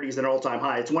popularity is at an all-time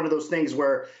high. It's one of those things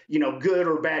where, good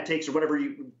or bad takes or whatever,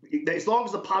 as long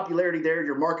as the popularity there,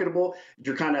 you're marketable,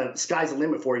 you're kind of sky's the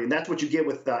limit for you. And that's what you get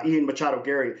with Ian Machado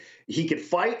Gary. He can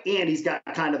fight, and he's got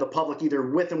kind of the public either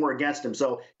with him or against him.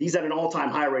 So he's at an all-time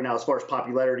high right now as far as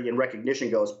popularity and recognition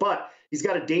goes. But he's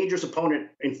got a dangerous opponent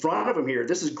in front of him here.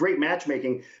 This is great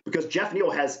matchmaking because Jeff Neal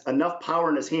has enough power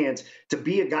in his hands to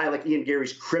be a guy like Ian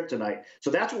Gary's kryptonite. So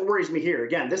that's what worries me here.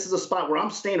 Again, this is a spot where I'm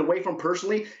staying away from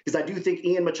personally because I do think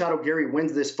Ian Machado Gary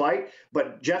wins this fight.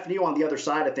 But Jeff Neal on the other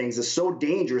side of things is so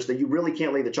dangerous that you really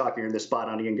can't lay the chalk here in this spot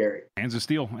on Ian Gary. Hands of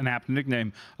Steel, an apt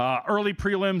nickname. Early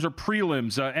prelims or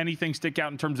prelims, anything stick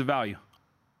out in terms of value?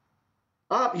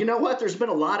 You know what? There's been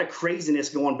a lot of craziness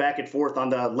going back and forth on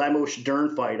the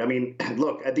Lemos-Dern fight. I mean,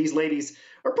 look, these ladies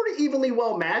are pretty evenly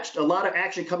well matched. A lot of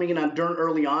action coming in on Dern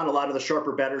early on. A lot of the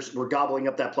sharper bettors were gobbling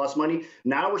up that plus money.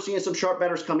 Now we're seeing some sharp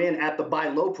bettors come in at the buy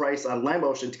low price on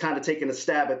Lemos and kind of taking a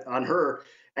stab on her.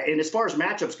 And as far as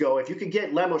matchups go, if you could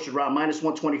get Lemos around minus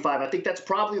 125, I think that's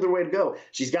probably the way to go.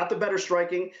 She's got the better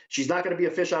striking. She's not going to be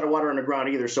a fish out of water on the ground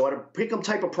either. So at a pick-em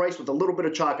type of price with a little bit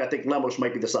of chalk, I think Lemos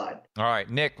might be the side. All right,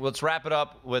 Nick, let's wrap it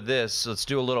up with this. Let's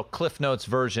do a little Cliff Notes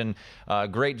version.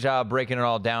 Great job breaking it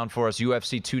all down for us.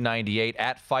 UFC 298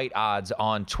 at Fight Odds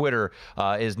on Twitter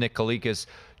is Nick Kalikas.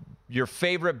 Your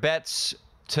favorite bets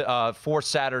for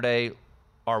Saturday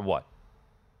are what?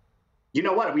 You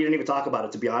know what? We didn't even talk about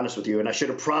it, to be honest with you, and I should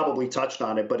have probably touched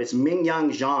on it, but it's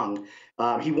Mingyang Zhang.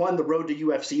 He won the road to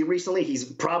UFC recently. He's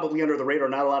probably under the radar.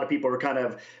 Not a lot of people are kind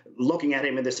of looking at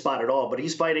him in this spot at all, but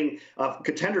he's fighting a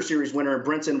Contender Series winner,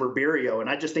 Brenton Ribeiro, and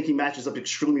I just think he matches up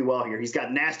extremely well here. He's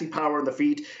got nasty power in the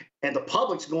feet, and the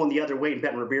public's going the other way in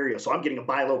betting Ribeiro, so I'm getting a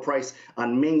buy low price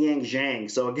on Mingyang Zhang.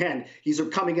 So again, he's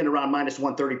coming in around minus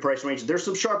 130 price range. There's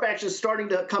some sharp action starting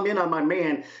to come in on my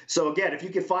man. So again, if you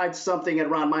can find something at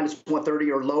around minus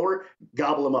 130 or lower,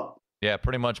 gobble him up. Yeah,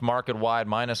 pretty much market wide,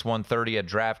 minus 130 at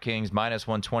DraftKings, minus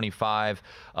 125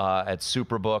 at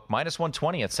Superbook, minus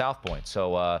 120 at South Point.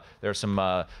 So there's some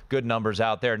good numbers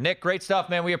out there. Nick, great stuff,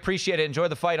 man. We appreciate it. Enjoy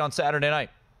the fight on Saturday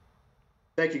night.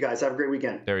 Thank you, guys. Have a great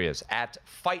weekend. There he is, at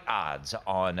Fight Odds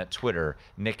on Twitter,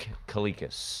 Nick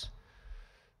Kalikas.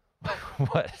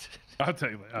 What? I'll tell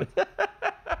you later.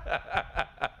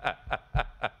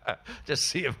 Just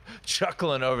see him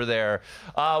chuckling over there.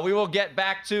 We will get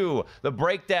back to the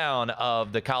breakdown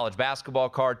of the college basketball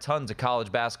card. Tons of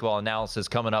college basketball analysis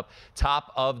coming up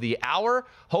top of the hour.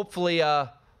 Hopefully,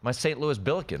 my St. Louis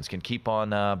Billikens can keep on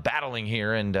battling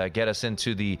here and get us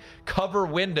into the cover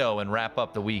window and wrap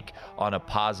up the week on a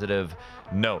positive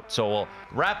note. So we'll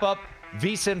wrap up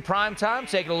VSiN Primetime,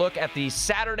 taking a look at the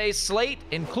Saturday slate,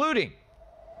 including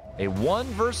a 1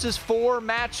 versus 4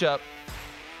 matchup.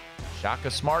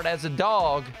 Shaka Smart as a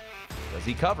dog. Does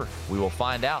he cover? We will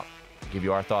find out. Give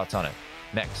you our thoughts on it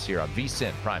next here on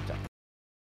VSiN Primetime.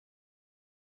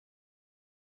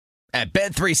 At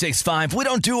Bet365, we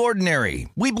don't do ordinary.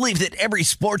 We believe that every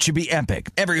sport should be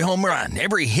epic. Every home run,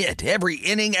 every hit, every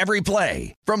inning, every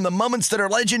play. From the moments that are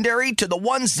legendary to the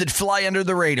ones that fly under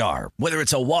the radar. Whether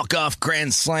it's a walk-off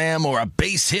grand slam or a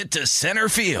base hit to center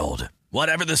field.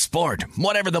 Whatever the sport,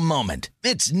 whatever the moment,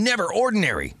 it's never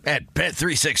ordinary at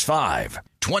Bet365.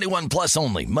 21 plus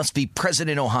only. Must be present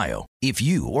in Ohio. If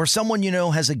you or someone you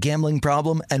know has a gambling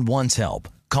problem and wants help,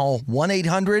 call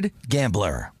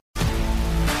 1-800-GAMBLER.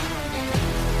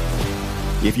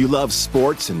 If you love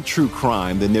sports and true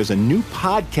crime, then there's a new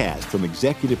podcast from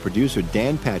executive producer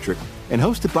Dan Patrick and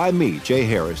hosted by me, Jay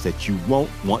Harris, that you won't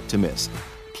want to miss.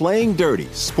 Playing Dirty: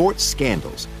 Sports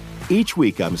Scandals. Each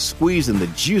week, I'm squeezing the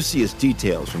juiciest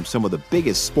details from some of the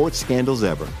biggest sports scandals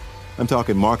ever. I'm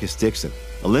talking Marcus Dixon,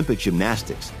 Olympic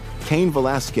gymnastics, Cain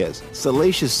Velasquez,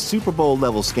 salacious Super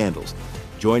Bowl-level scandals.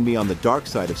 Join me on the dark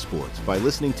side of sports by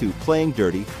listening to Playing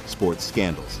Dirty: Sports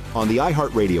Scandals on the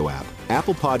iHeartRadio app,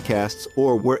 Apple Podcasts,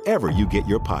 or wherever you get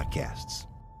your podcasts.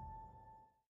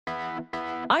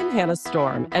 I'm Hannah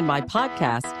Storm, and my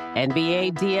podcast,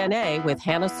 NBA DNA with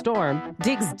Hannah Storm,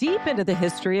 digs deep into the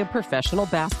history of professional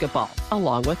basketball,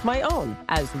 along with my own,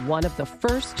 as one of the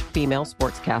first female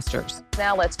sportscasters.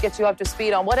 Now let's get you up to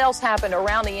speed on what else happened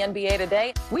around the NBA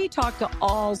today. We talked to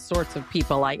all sorts of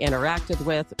people I interacted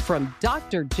with, from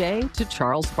Dr. J to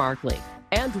Charles Barkley,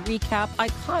 and recap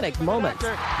iconic moments.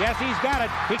 Yes, he's got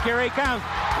it. Here he comes.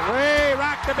 Way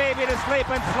rock the baby to sleep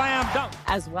and slam dunk.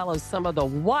 As well as some of the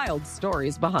wild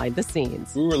stories behind the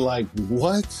scenes. We were like,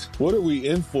 what? What are we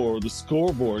in for? The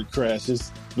scoreboard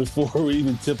crashes before we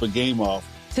even tip a game off.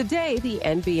 Today, the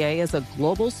NBA is a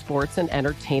global sports and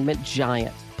entertainment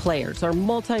giant. Players are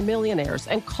multimillionaires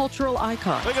and cultural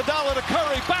icons. Iguodala to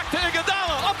Curry, back to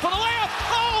Iguodala, up for the layup.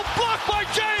 Oh, blocked by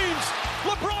James.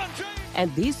 LeBron James.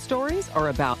 And these stories are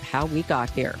about how we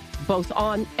got here, both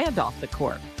on and off the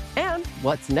court. And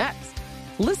what's next?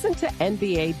 Listen to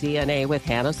NBA DNA with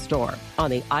Hannah Storm on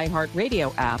the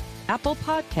iHeartRadio app, Apple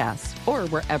Podcasts, or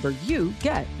wherever you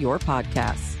get your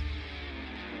podcasts.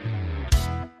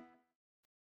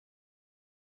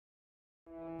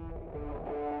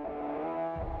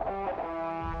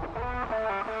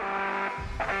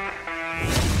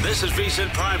 This is VSiN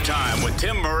Primetime with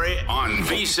Tim Murray on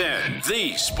VSiN,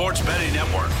 the sports betting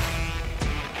network.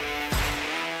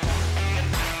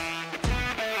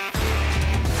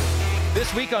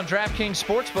 This week on DraftKings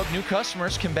Sportsbook, new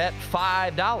customers can bet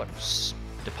 $5.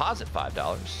 Deposit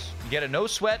 $5. You get a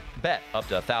no-sweat bet up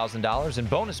to $1,000 and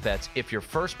bonus bets if your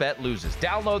first bet loses.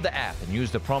 Download the app and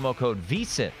use the promo code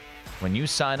VSiN when you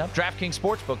sign up. DraftKings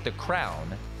Sportsbook, the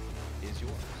crown is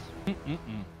yours.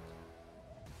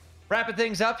 Wrapping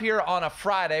things up here on a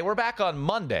Friday. We're back on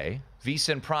Monday,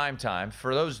 VSiN Primetime.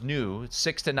 For those new, it's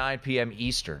 6 to 9 p.m.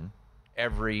 Eastern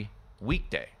every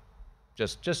weekday.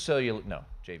 Just so you know,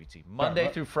 JVT. Monday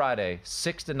through Friday,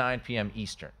 6 to 9 p.m.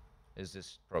 Eastern is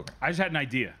this program. I just had an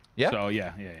idea. Yeah? So,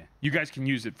 yeah. You guys can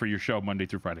use it for your show Monday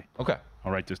through Friday. Okay.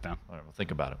 I'll write this down. All right, we'll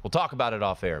think about it. We'll talk about it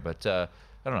off air, but I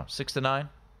don't know, 6 to 9?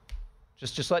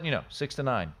 Just letting you know, 6 to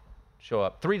 9. Show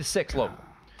up. 3 to 6 local.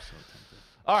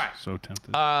 All right. So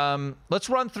tempted. Let's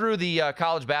run through the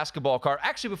college basketball card.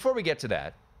 Actually, before we get to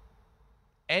that,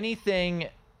 anything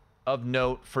of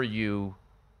note for you,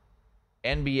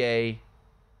 NBA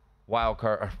wild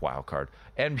card,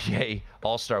 NBA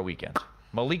All-Star Weekend?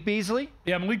 Malik Beasley?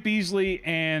 Yeah, Malik Beasley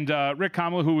and Rick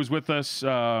Kamala, who was with us.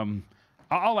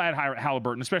 I'll add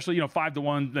Halliburton, especially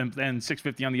 5-1 and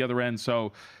 650 on the other end.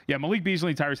 So yeah, Malik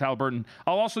Beasley, Tyrese Halliburton.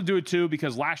 I'll also do it too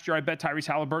because last year I bet Tyrese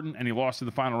Halliburton and he lost in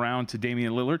the final round to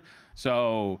Damian Lillard.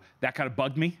 So that kind of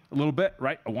bugged me a little bit,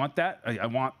 right? I want that. I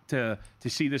want to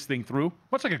see this thing through.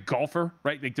 Much like a golfer,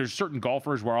 right? Like there's certain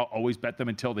golfers where I'll always bet them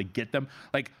until they get them.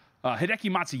 Like Hideki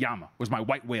Matsuyama was my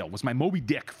white whale, was my Moby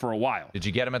Dick for a while. Did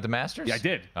you get him at the Masters? Yeah, I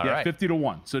did. All right.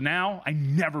 50-1. So now I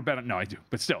never bet him. No, I do.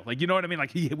 But still, like, you know what I mean? Like,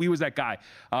 he was that guy.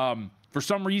 For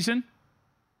some reason,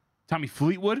 Tommy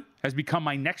Fleetwood has become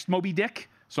my next Moby Dick.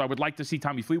 So I would like to see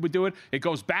Tommy Fleetwood do it. It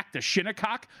goes back to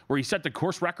Shinnecock, where he set the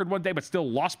course record one day, but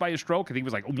still lost by a stroke. I think he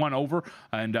was like 1 over,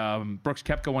 and Brooks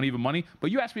Koepka won even money.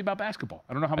 But you asked me about basketball.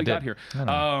 I don't know how we got here.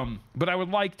 But I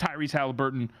would like Tyrese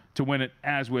Halliburton to win it,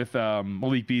 as with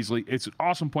Malik Beasley. It's an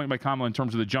awesome point by Kamala in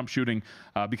terms of the jump shooting,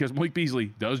 because Malik Beasley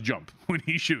does jump when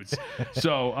he shoots.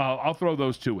 So I'll throw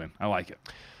those two in. I like it.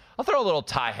 I'll throw a little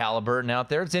Ty Halliburton out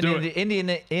there. It's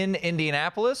in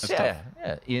Indianapolis. That's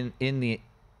Yeah.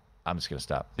 I'm just going to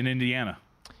stop. In Indiana.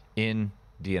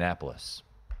 Indianapolis.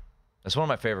 That's one of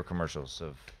my favorite commercials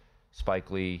of Spike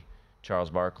Lee,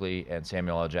 Charles Barkley, and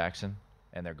Samuel L. Jackson.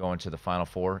 And they're going to the Final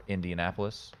Four,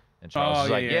 Indianapolis. And Charles is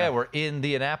like, we're in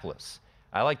Indianapolis.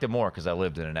 I liked it more because I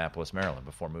lived in Annapolis, Maryland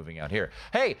before moving out here.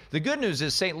 Hey, the good news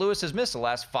is St. Louis has missed the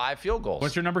last 5 field goals.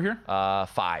 What's your number here? 5.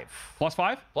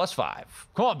 +5? +5.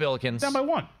 Come on, Billikens. Down by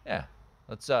 1. Yeah.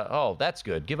 Let's. That's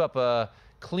good. Give up a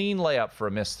clean layup for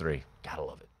a missed 3. Gotta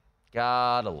love it.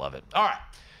 Gotta love it. All right.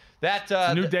 It's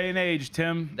a new day and age,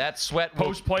 Tim. That sweat.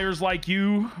 Post players like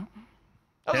you.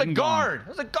 That was a guard. That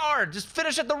was a guard. Just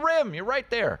finish at the rim. You're right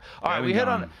there. All right, we hit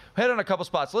on a couple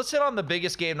spots. Let's hit on the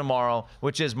biggest game tomorrow,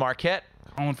 which is Marquette.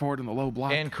 Going forward in the low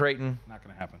block. And Creighton. Not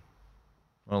going to happen.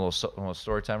 Want a little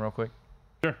story time real quick?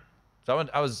 Sure. So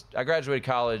I graduated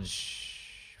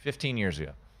college 15 years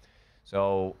ago.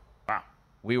 So wow.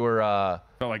 We were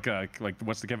felt like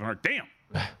what's the Kevin Hart? Damn.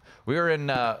 We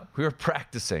were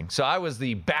practicing. So I was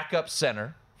the backup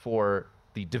center for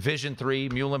the Division III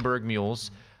Muhlenberg Mules.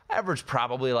 Averaged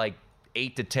probably like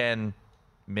 8 to 10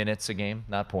 minutes a game,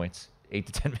 not points. 8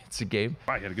 to 10 minutes a game.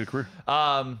 Wow, you had a good career.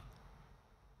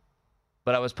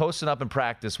 But I was posting up in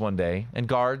practice one day, and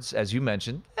guards, as you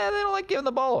mentioned, they don't like giving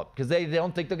the ball up because they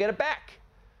don't think they'll get it back.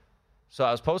 So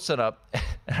I was posting up,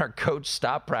 and our coach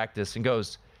stopped practice and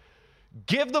goes,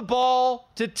 "Give the ball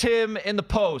to Tim in the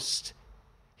post.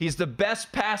 He's the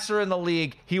best passer in the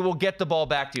league. He will get the ball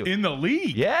back to you." In the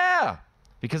league? Yeah.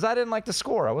 Because I didn't like to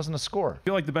score. I wasn't a scorer. I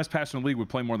feel like the best passer in the league would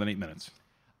play more than 8 minutes.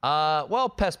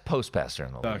 Post passer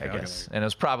in the league, okay, I guess. Okay. And it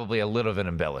was probably a little of an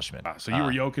embellishment. So you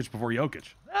were Jokic before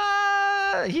Jokic.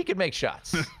 He could make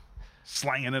shots.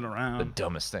 Slanging it around. The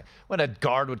dumbest thing. When a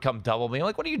guard would come double me, I'm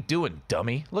like, what are you doing,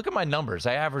 dummy? Look at my numbers.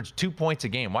 I average 2 points a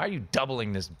game. Why are you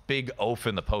doubling this big oaf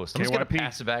in the post? I'm just going to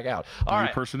pass it back out. All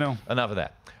right. Personnel. Enough of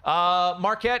that.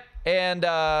 Marquette and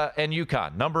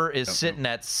UConn. Number is sitting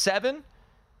at 7.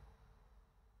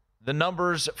 the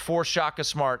numbers for Shaka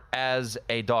Smart as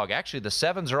a dog. Actually, the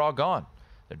 7s are all gone.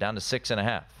 They're down to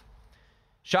 6.5.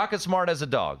 Shaka Smart as a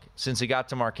dog since he got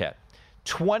to Marquette.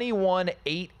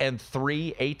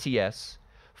 21-8-3 ATS.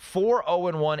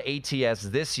 4-0-1 ATS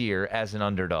this year as an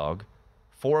underdog.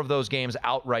 4 of those games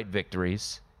outright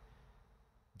victories.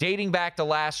 Dating back to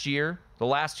last year, the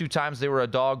last 2 times they were a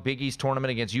dog, Big East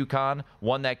tournament against UConn,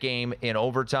 won that game in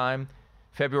overtime.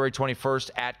 February 21st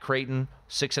at Creighton,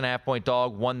 6.5-point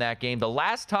dog, won that game. The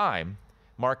last time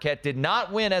Marquette did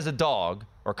not win as a dog,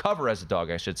 or cover as a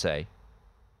dog, I should say,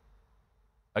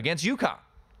 against UConn.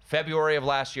 February of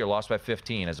last year, lost by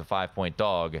 15 as a 5-point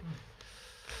dog.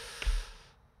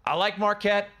 I like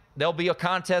Marquette. There'll be a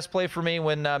contest play for me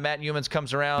when Matt Humans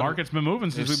comes around. Marquette's been moving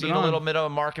since we've seen a little bit of a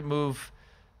market move.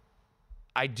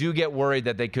 I do get worried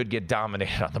that they could get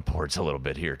dominated on the boards a little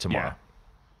bit here tomorrow. Yeah.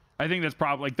 I think that's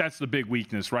probably that's the big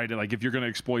weakness, right? Like if you're going to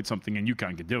exploit something and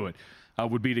UConn can do it,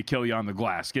 would be to kill you on the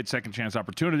glass, get second chance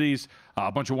opportunities,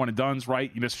 a bunch of one and dones,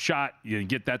 right? You miss a shot, you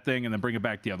get that thing, and then bring it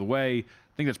back the other way.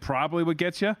 I think that's probably what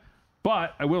gets you.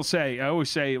 But I will say, I always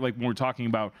say, like when we're talking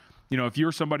about, if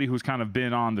you're somebody who's kind of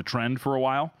been on the trend for a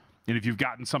while, and if you've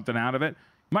gotten something out of it,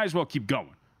 you might as well keep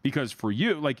going. Because for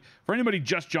you, like for anybody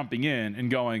just jumping in and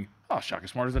going, oh, Shaka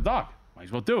Smart is a dog, might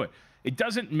as well do it. It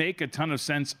doesn't make a ton of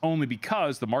sense only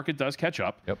because the market does catch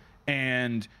up. Yep.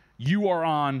 And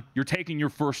you're taking your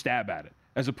first stab at it,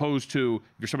 as opposed to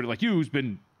if you're somebody like you who's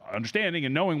been understanding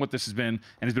and knowing what this has been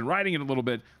and has been riding it a little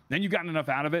bit, then you've gotten enough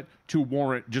out of it to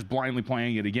warrant just blindly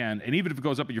playing it again. And even if it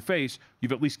goes up in your face,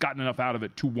 you've at least gotten enough out of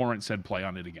it to warrant said play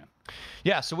on it again.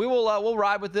 Yeah, so we'll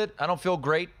ride with it. I don't feel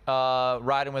great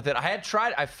riding with it.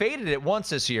 I faded it once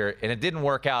this year, and it didn't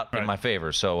work out in my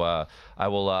favor. So I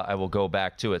will go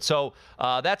back to it. So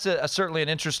that's certainly an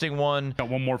interesting one. Got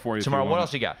one more for you tomorrow. What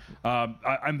else you got?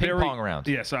 I'm ping-pong around.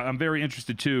 Yes, I'm very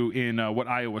interested too in what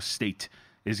Iowa State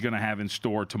is going to have in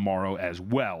store tomorrow as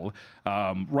well.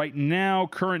 Right now,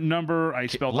 current number, I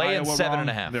spelled Iowa wrong.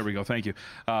 7.5. There we go. Thank you.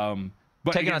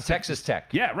 But taking on Texas Tech.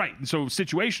 Yeah, right. So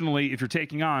situationally, if you're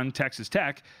taking on Texas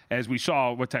Tech, as we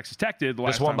saw what Texas Tech did the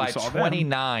last time we saw them. Just won by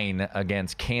 29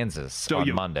 against Kansas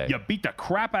on Monday. You beat the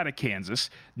crap out of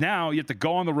Kansas. Now you have to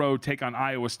go on the road, take on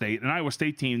Iowa State, an Iowa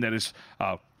State team that is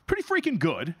pretty freaking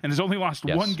good and has only lost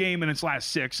one game in its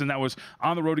last 6, and that was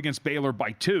on the road against Baylor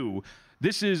by 2.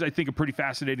 This is, I think, a pretty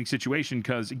fascinating situation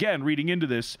because, again, reading into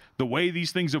this, the way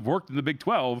these things have worked in the Big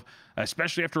 12,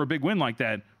 especially after a big win like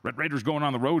that, Red Raiders going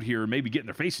on the road here, maybe getting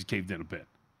their faces caved in a bit.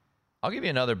 I'll give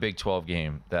you another Big 12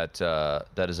 game that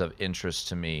is of interest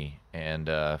to me, and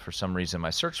for some reason my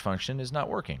search function is not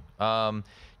working.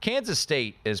 Kansas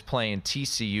State is playing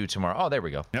TCU tomorrow. Oh, there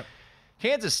we go. Yep.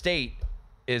 Kansas State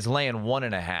is laying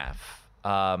 1.5.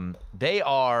 They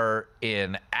are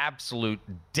in absolute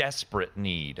desperate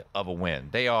need of a win.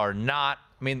 They are not,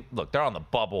 look, they're on the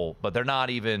bubble, but they're not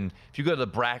even, if you go to the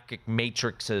bracket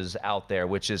matrices out there,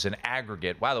 which is an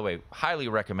aggregate, by the way, highly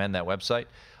recommend that website.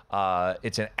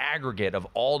 It's an aggregate of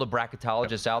all the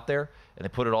bracketologists out there, and they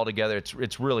put it all together.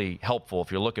 It's really helpful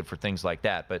if you're looking for things like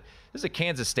that. But this is a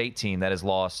Kansas State team that has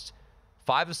lost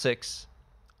 5 of 6.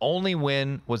 Only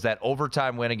win was that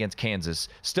overtime win against Kansas.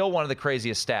 Still, one of the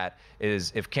craziest stat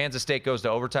is if Kansas State goes to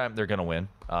overtime, they're going to win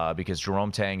because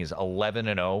Jerome Tang is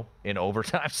 11-0 in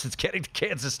overtime since getting to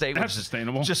Kansas State. That's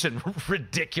sustainable. Just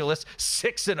ridiculous.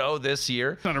 6-0 this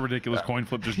year. It's not a ridiculous coin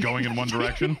flip just going in one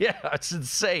direction. Yeah, it's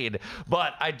insane.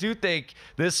 But I do think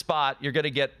this spot, you're going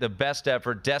to get the best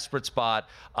effort, desperate spot.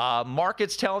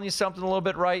 Market's telling you something a little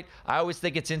bit right. I always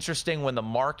think it's interesting when the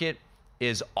market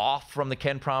is off from the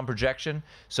Ken Pom projection.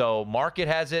 So market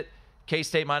has it,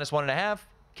 K-State -1.5.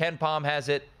 Ken Pom has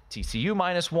it, TCU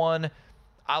 -1.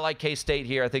 I like K-State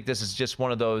here. I think this is just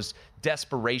one of those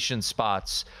desperation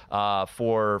spots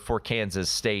for Kansas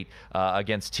State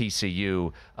against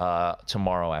TCU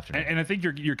tomorrow afternoon. And I think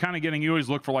you're kind of getting, you always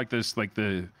look for like this, like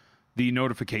the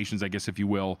notifications, I guess, if you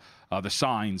will, the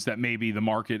signs that maybe the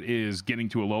market is getting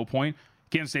to a low point.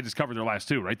 Kansas State has covered their last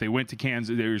 2, right? They went to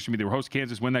Kansas. They were hosting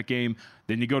Kansas, win that game.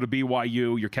 Then you go to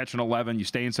BYU. You're catching 11. You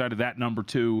stay inside of that number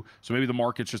 2. So maybe the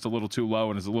market's just a little too low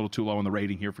and is a little too low in the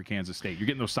rating here for Kansas State. You're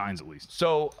getting those signs at least.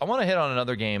 So I want to hit on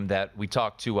another game that we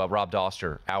talked to Rob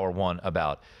Doster, hour 1,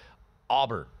 about.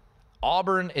 Auburn.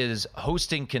 Auburn is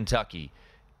hosting Kentucky.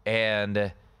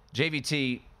 And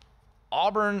JVT,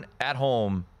 Auburn at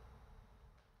home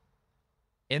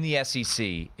in the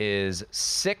SEC is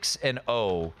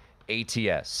 6-0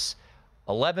 ATS.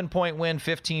 11-point win,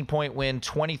 15-point win,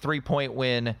 23-point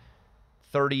win,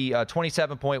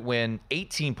 27-point win,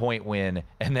 18-point win,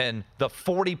 and then the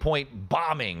 40-point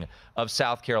bombing of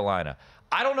South Carolina.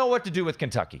 I don't know what to do with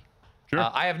Kentucky. Sure.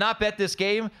 I have not bet this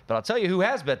game, but I'll tell you who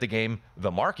has bet the game,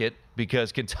 the market,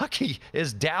 because Kentucky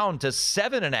is down to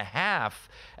 7.5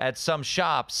 at some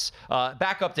shops,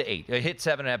 back up to 8. It hit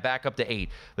 7.5, back up to 8.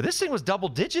 But this thing was double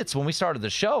digits when we started the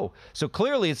show. So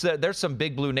clearly there's some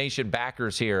Big Blue Nation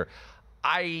backers here.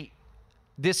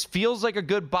 This feels like a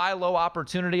good buy low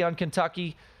opportunity on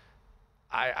Kentucky.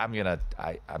 I'm gonna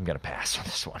pass on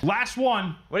this one. Last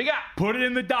one. What do you got? Put it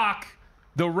in the dock.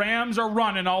 The Rams are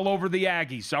running all over the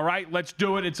Aggies. All right, let's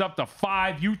do it. It's up to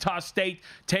 5. Utah State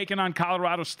taking on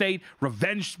Colorado State.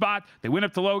 Revenge spot. They went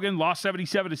up to Logan, lost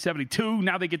 77-72.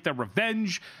 Now they get their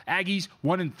revenge. Aggies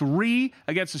 1-3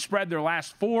 against the spread. Their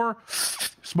last 4.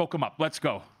 Smoke them up. Let's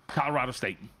go. Colorado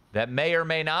State. That may or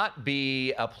may not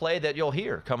be a play that you'll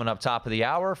hear coming up top of the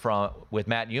hour with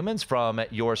Matt Humans from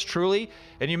yours truly.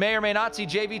 And you may or may not see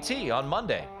JVT on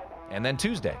Monday, and then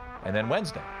Tuesday, and then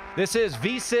Wednesday. This is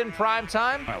VSiN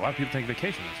Primetime. A lot of people take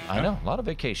vacation this week. I know, a lot of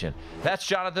vacation. That's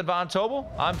Jonathan Von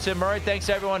Tobel. I'm Tim Murray. Thanks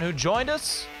to everyone who joined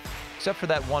us, except for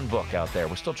that one book out there.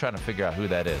 We're still trying to figure out who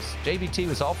that is. JVT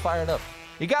was all fired up.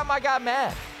 You got my guy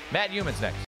mad. Matt Humans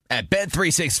next. At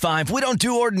Bet365, we don't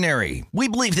do ordinary. We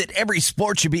believe that every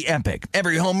sport should be epic.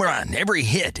 Every home run, every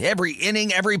hit, every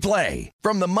inning, every play.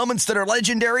 From the moments that are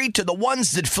legendary to the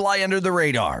ones that fly under the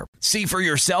radar. See for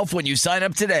yourself when you sign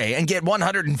up today and get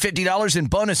 $150 in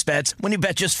bonus bets when you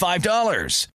bet just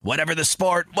 $5. Whatever the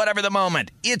sport, whatever the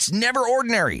moment, it's never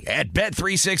ordinary at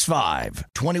Bet365.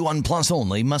 21 plus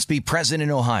only. Must be present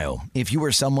in Ohio. If you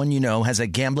or someone you know has a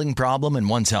gambling problem and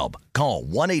wants help, call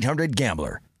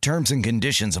 1-800-GAMBLER. Terms and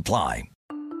conditions apply.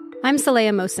 I'm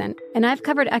Saleha Mohsin, and I've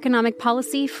covered economic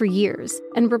policy for years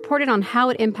and reported on how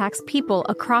it impacts people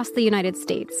across the United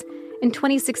States. In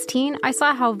 2016, I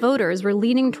saw how voters were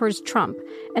leaning towards Trump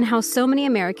and how so many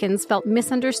Americans felt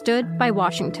misunderstood by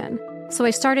Washington. So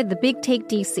I started The Big Take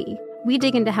DC. We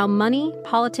dig into how money,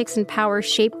 politics, and power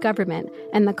shape government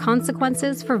and the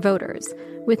consequences for voters.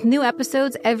 With new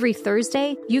episodes every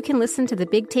Thursday, you can listen to The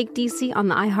Big Take DC on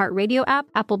the iHeartRadio app,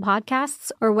 Apple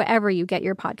Podcasts, or wherever you get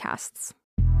your podcasts.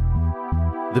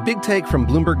 The Big Take from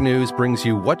Bloomberg News brings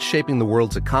you what's shaping the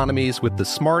world's economies with the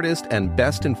smartest and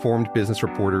best-informed business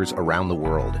reporters around the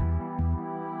world.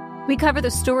 We cover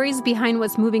the stories behind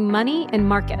what's moving money and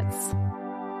markets,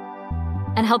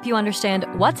 and help you understand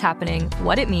what's happening,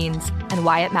 what it means, and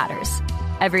why it matters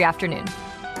every afternoon.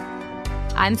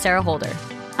 I'm Sarah Holder.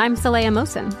 I'm Saleha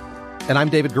Mohsin. And I'm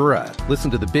David Gura.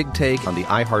 Listen to The Big Take on the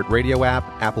iHeartRadio app,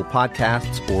 Apple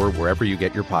Podcasts, or wherever you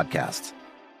get your podcasts.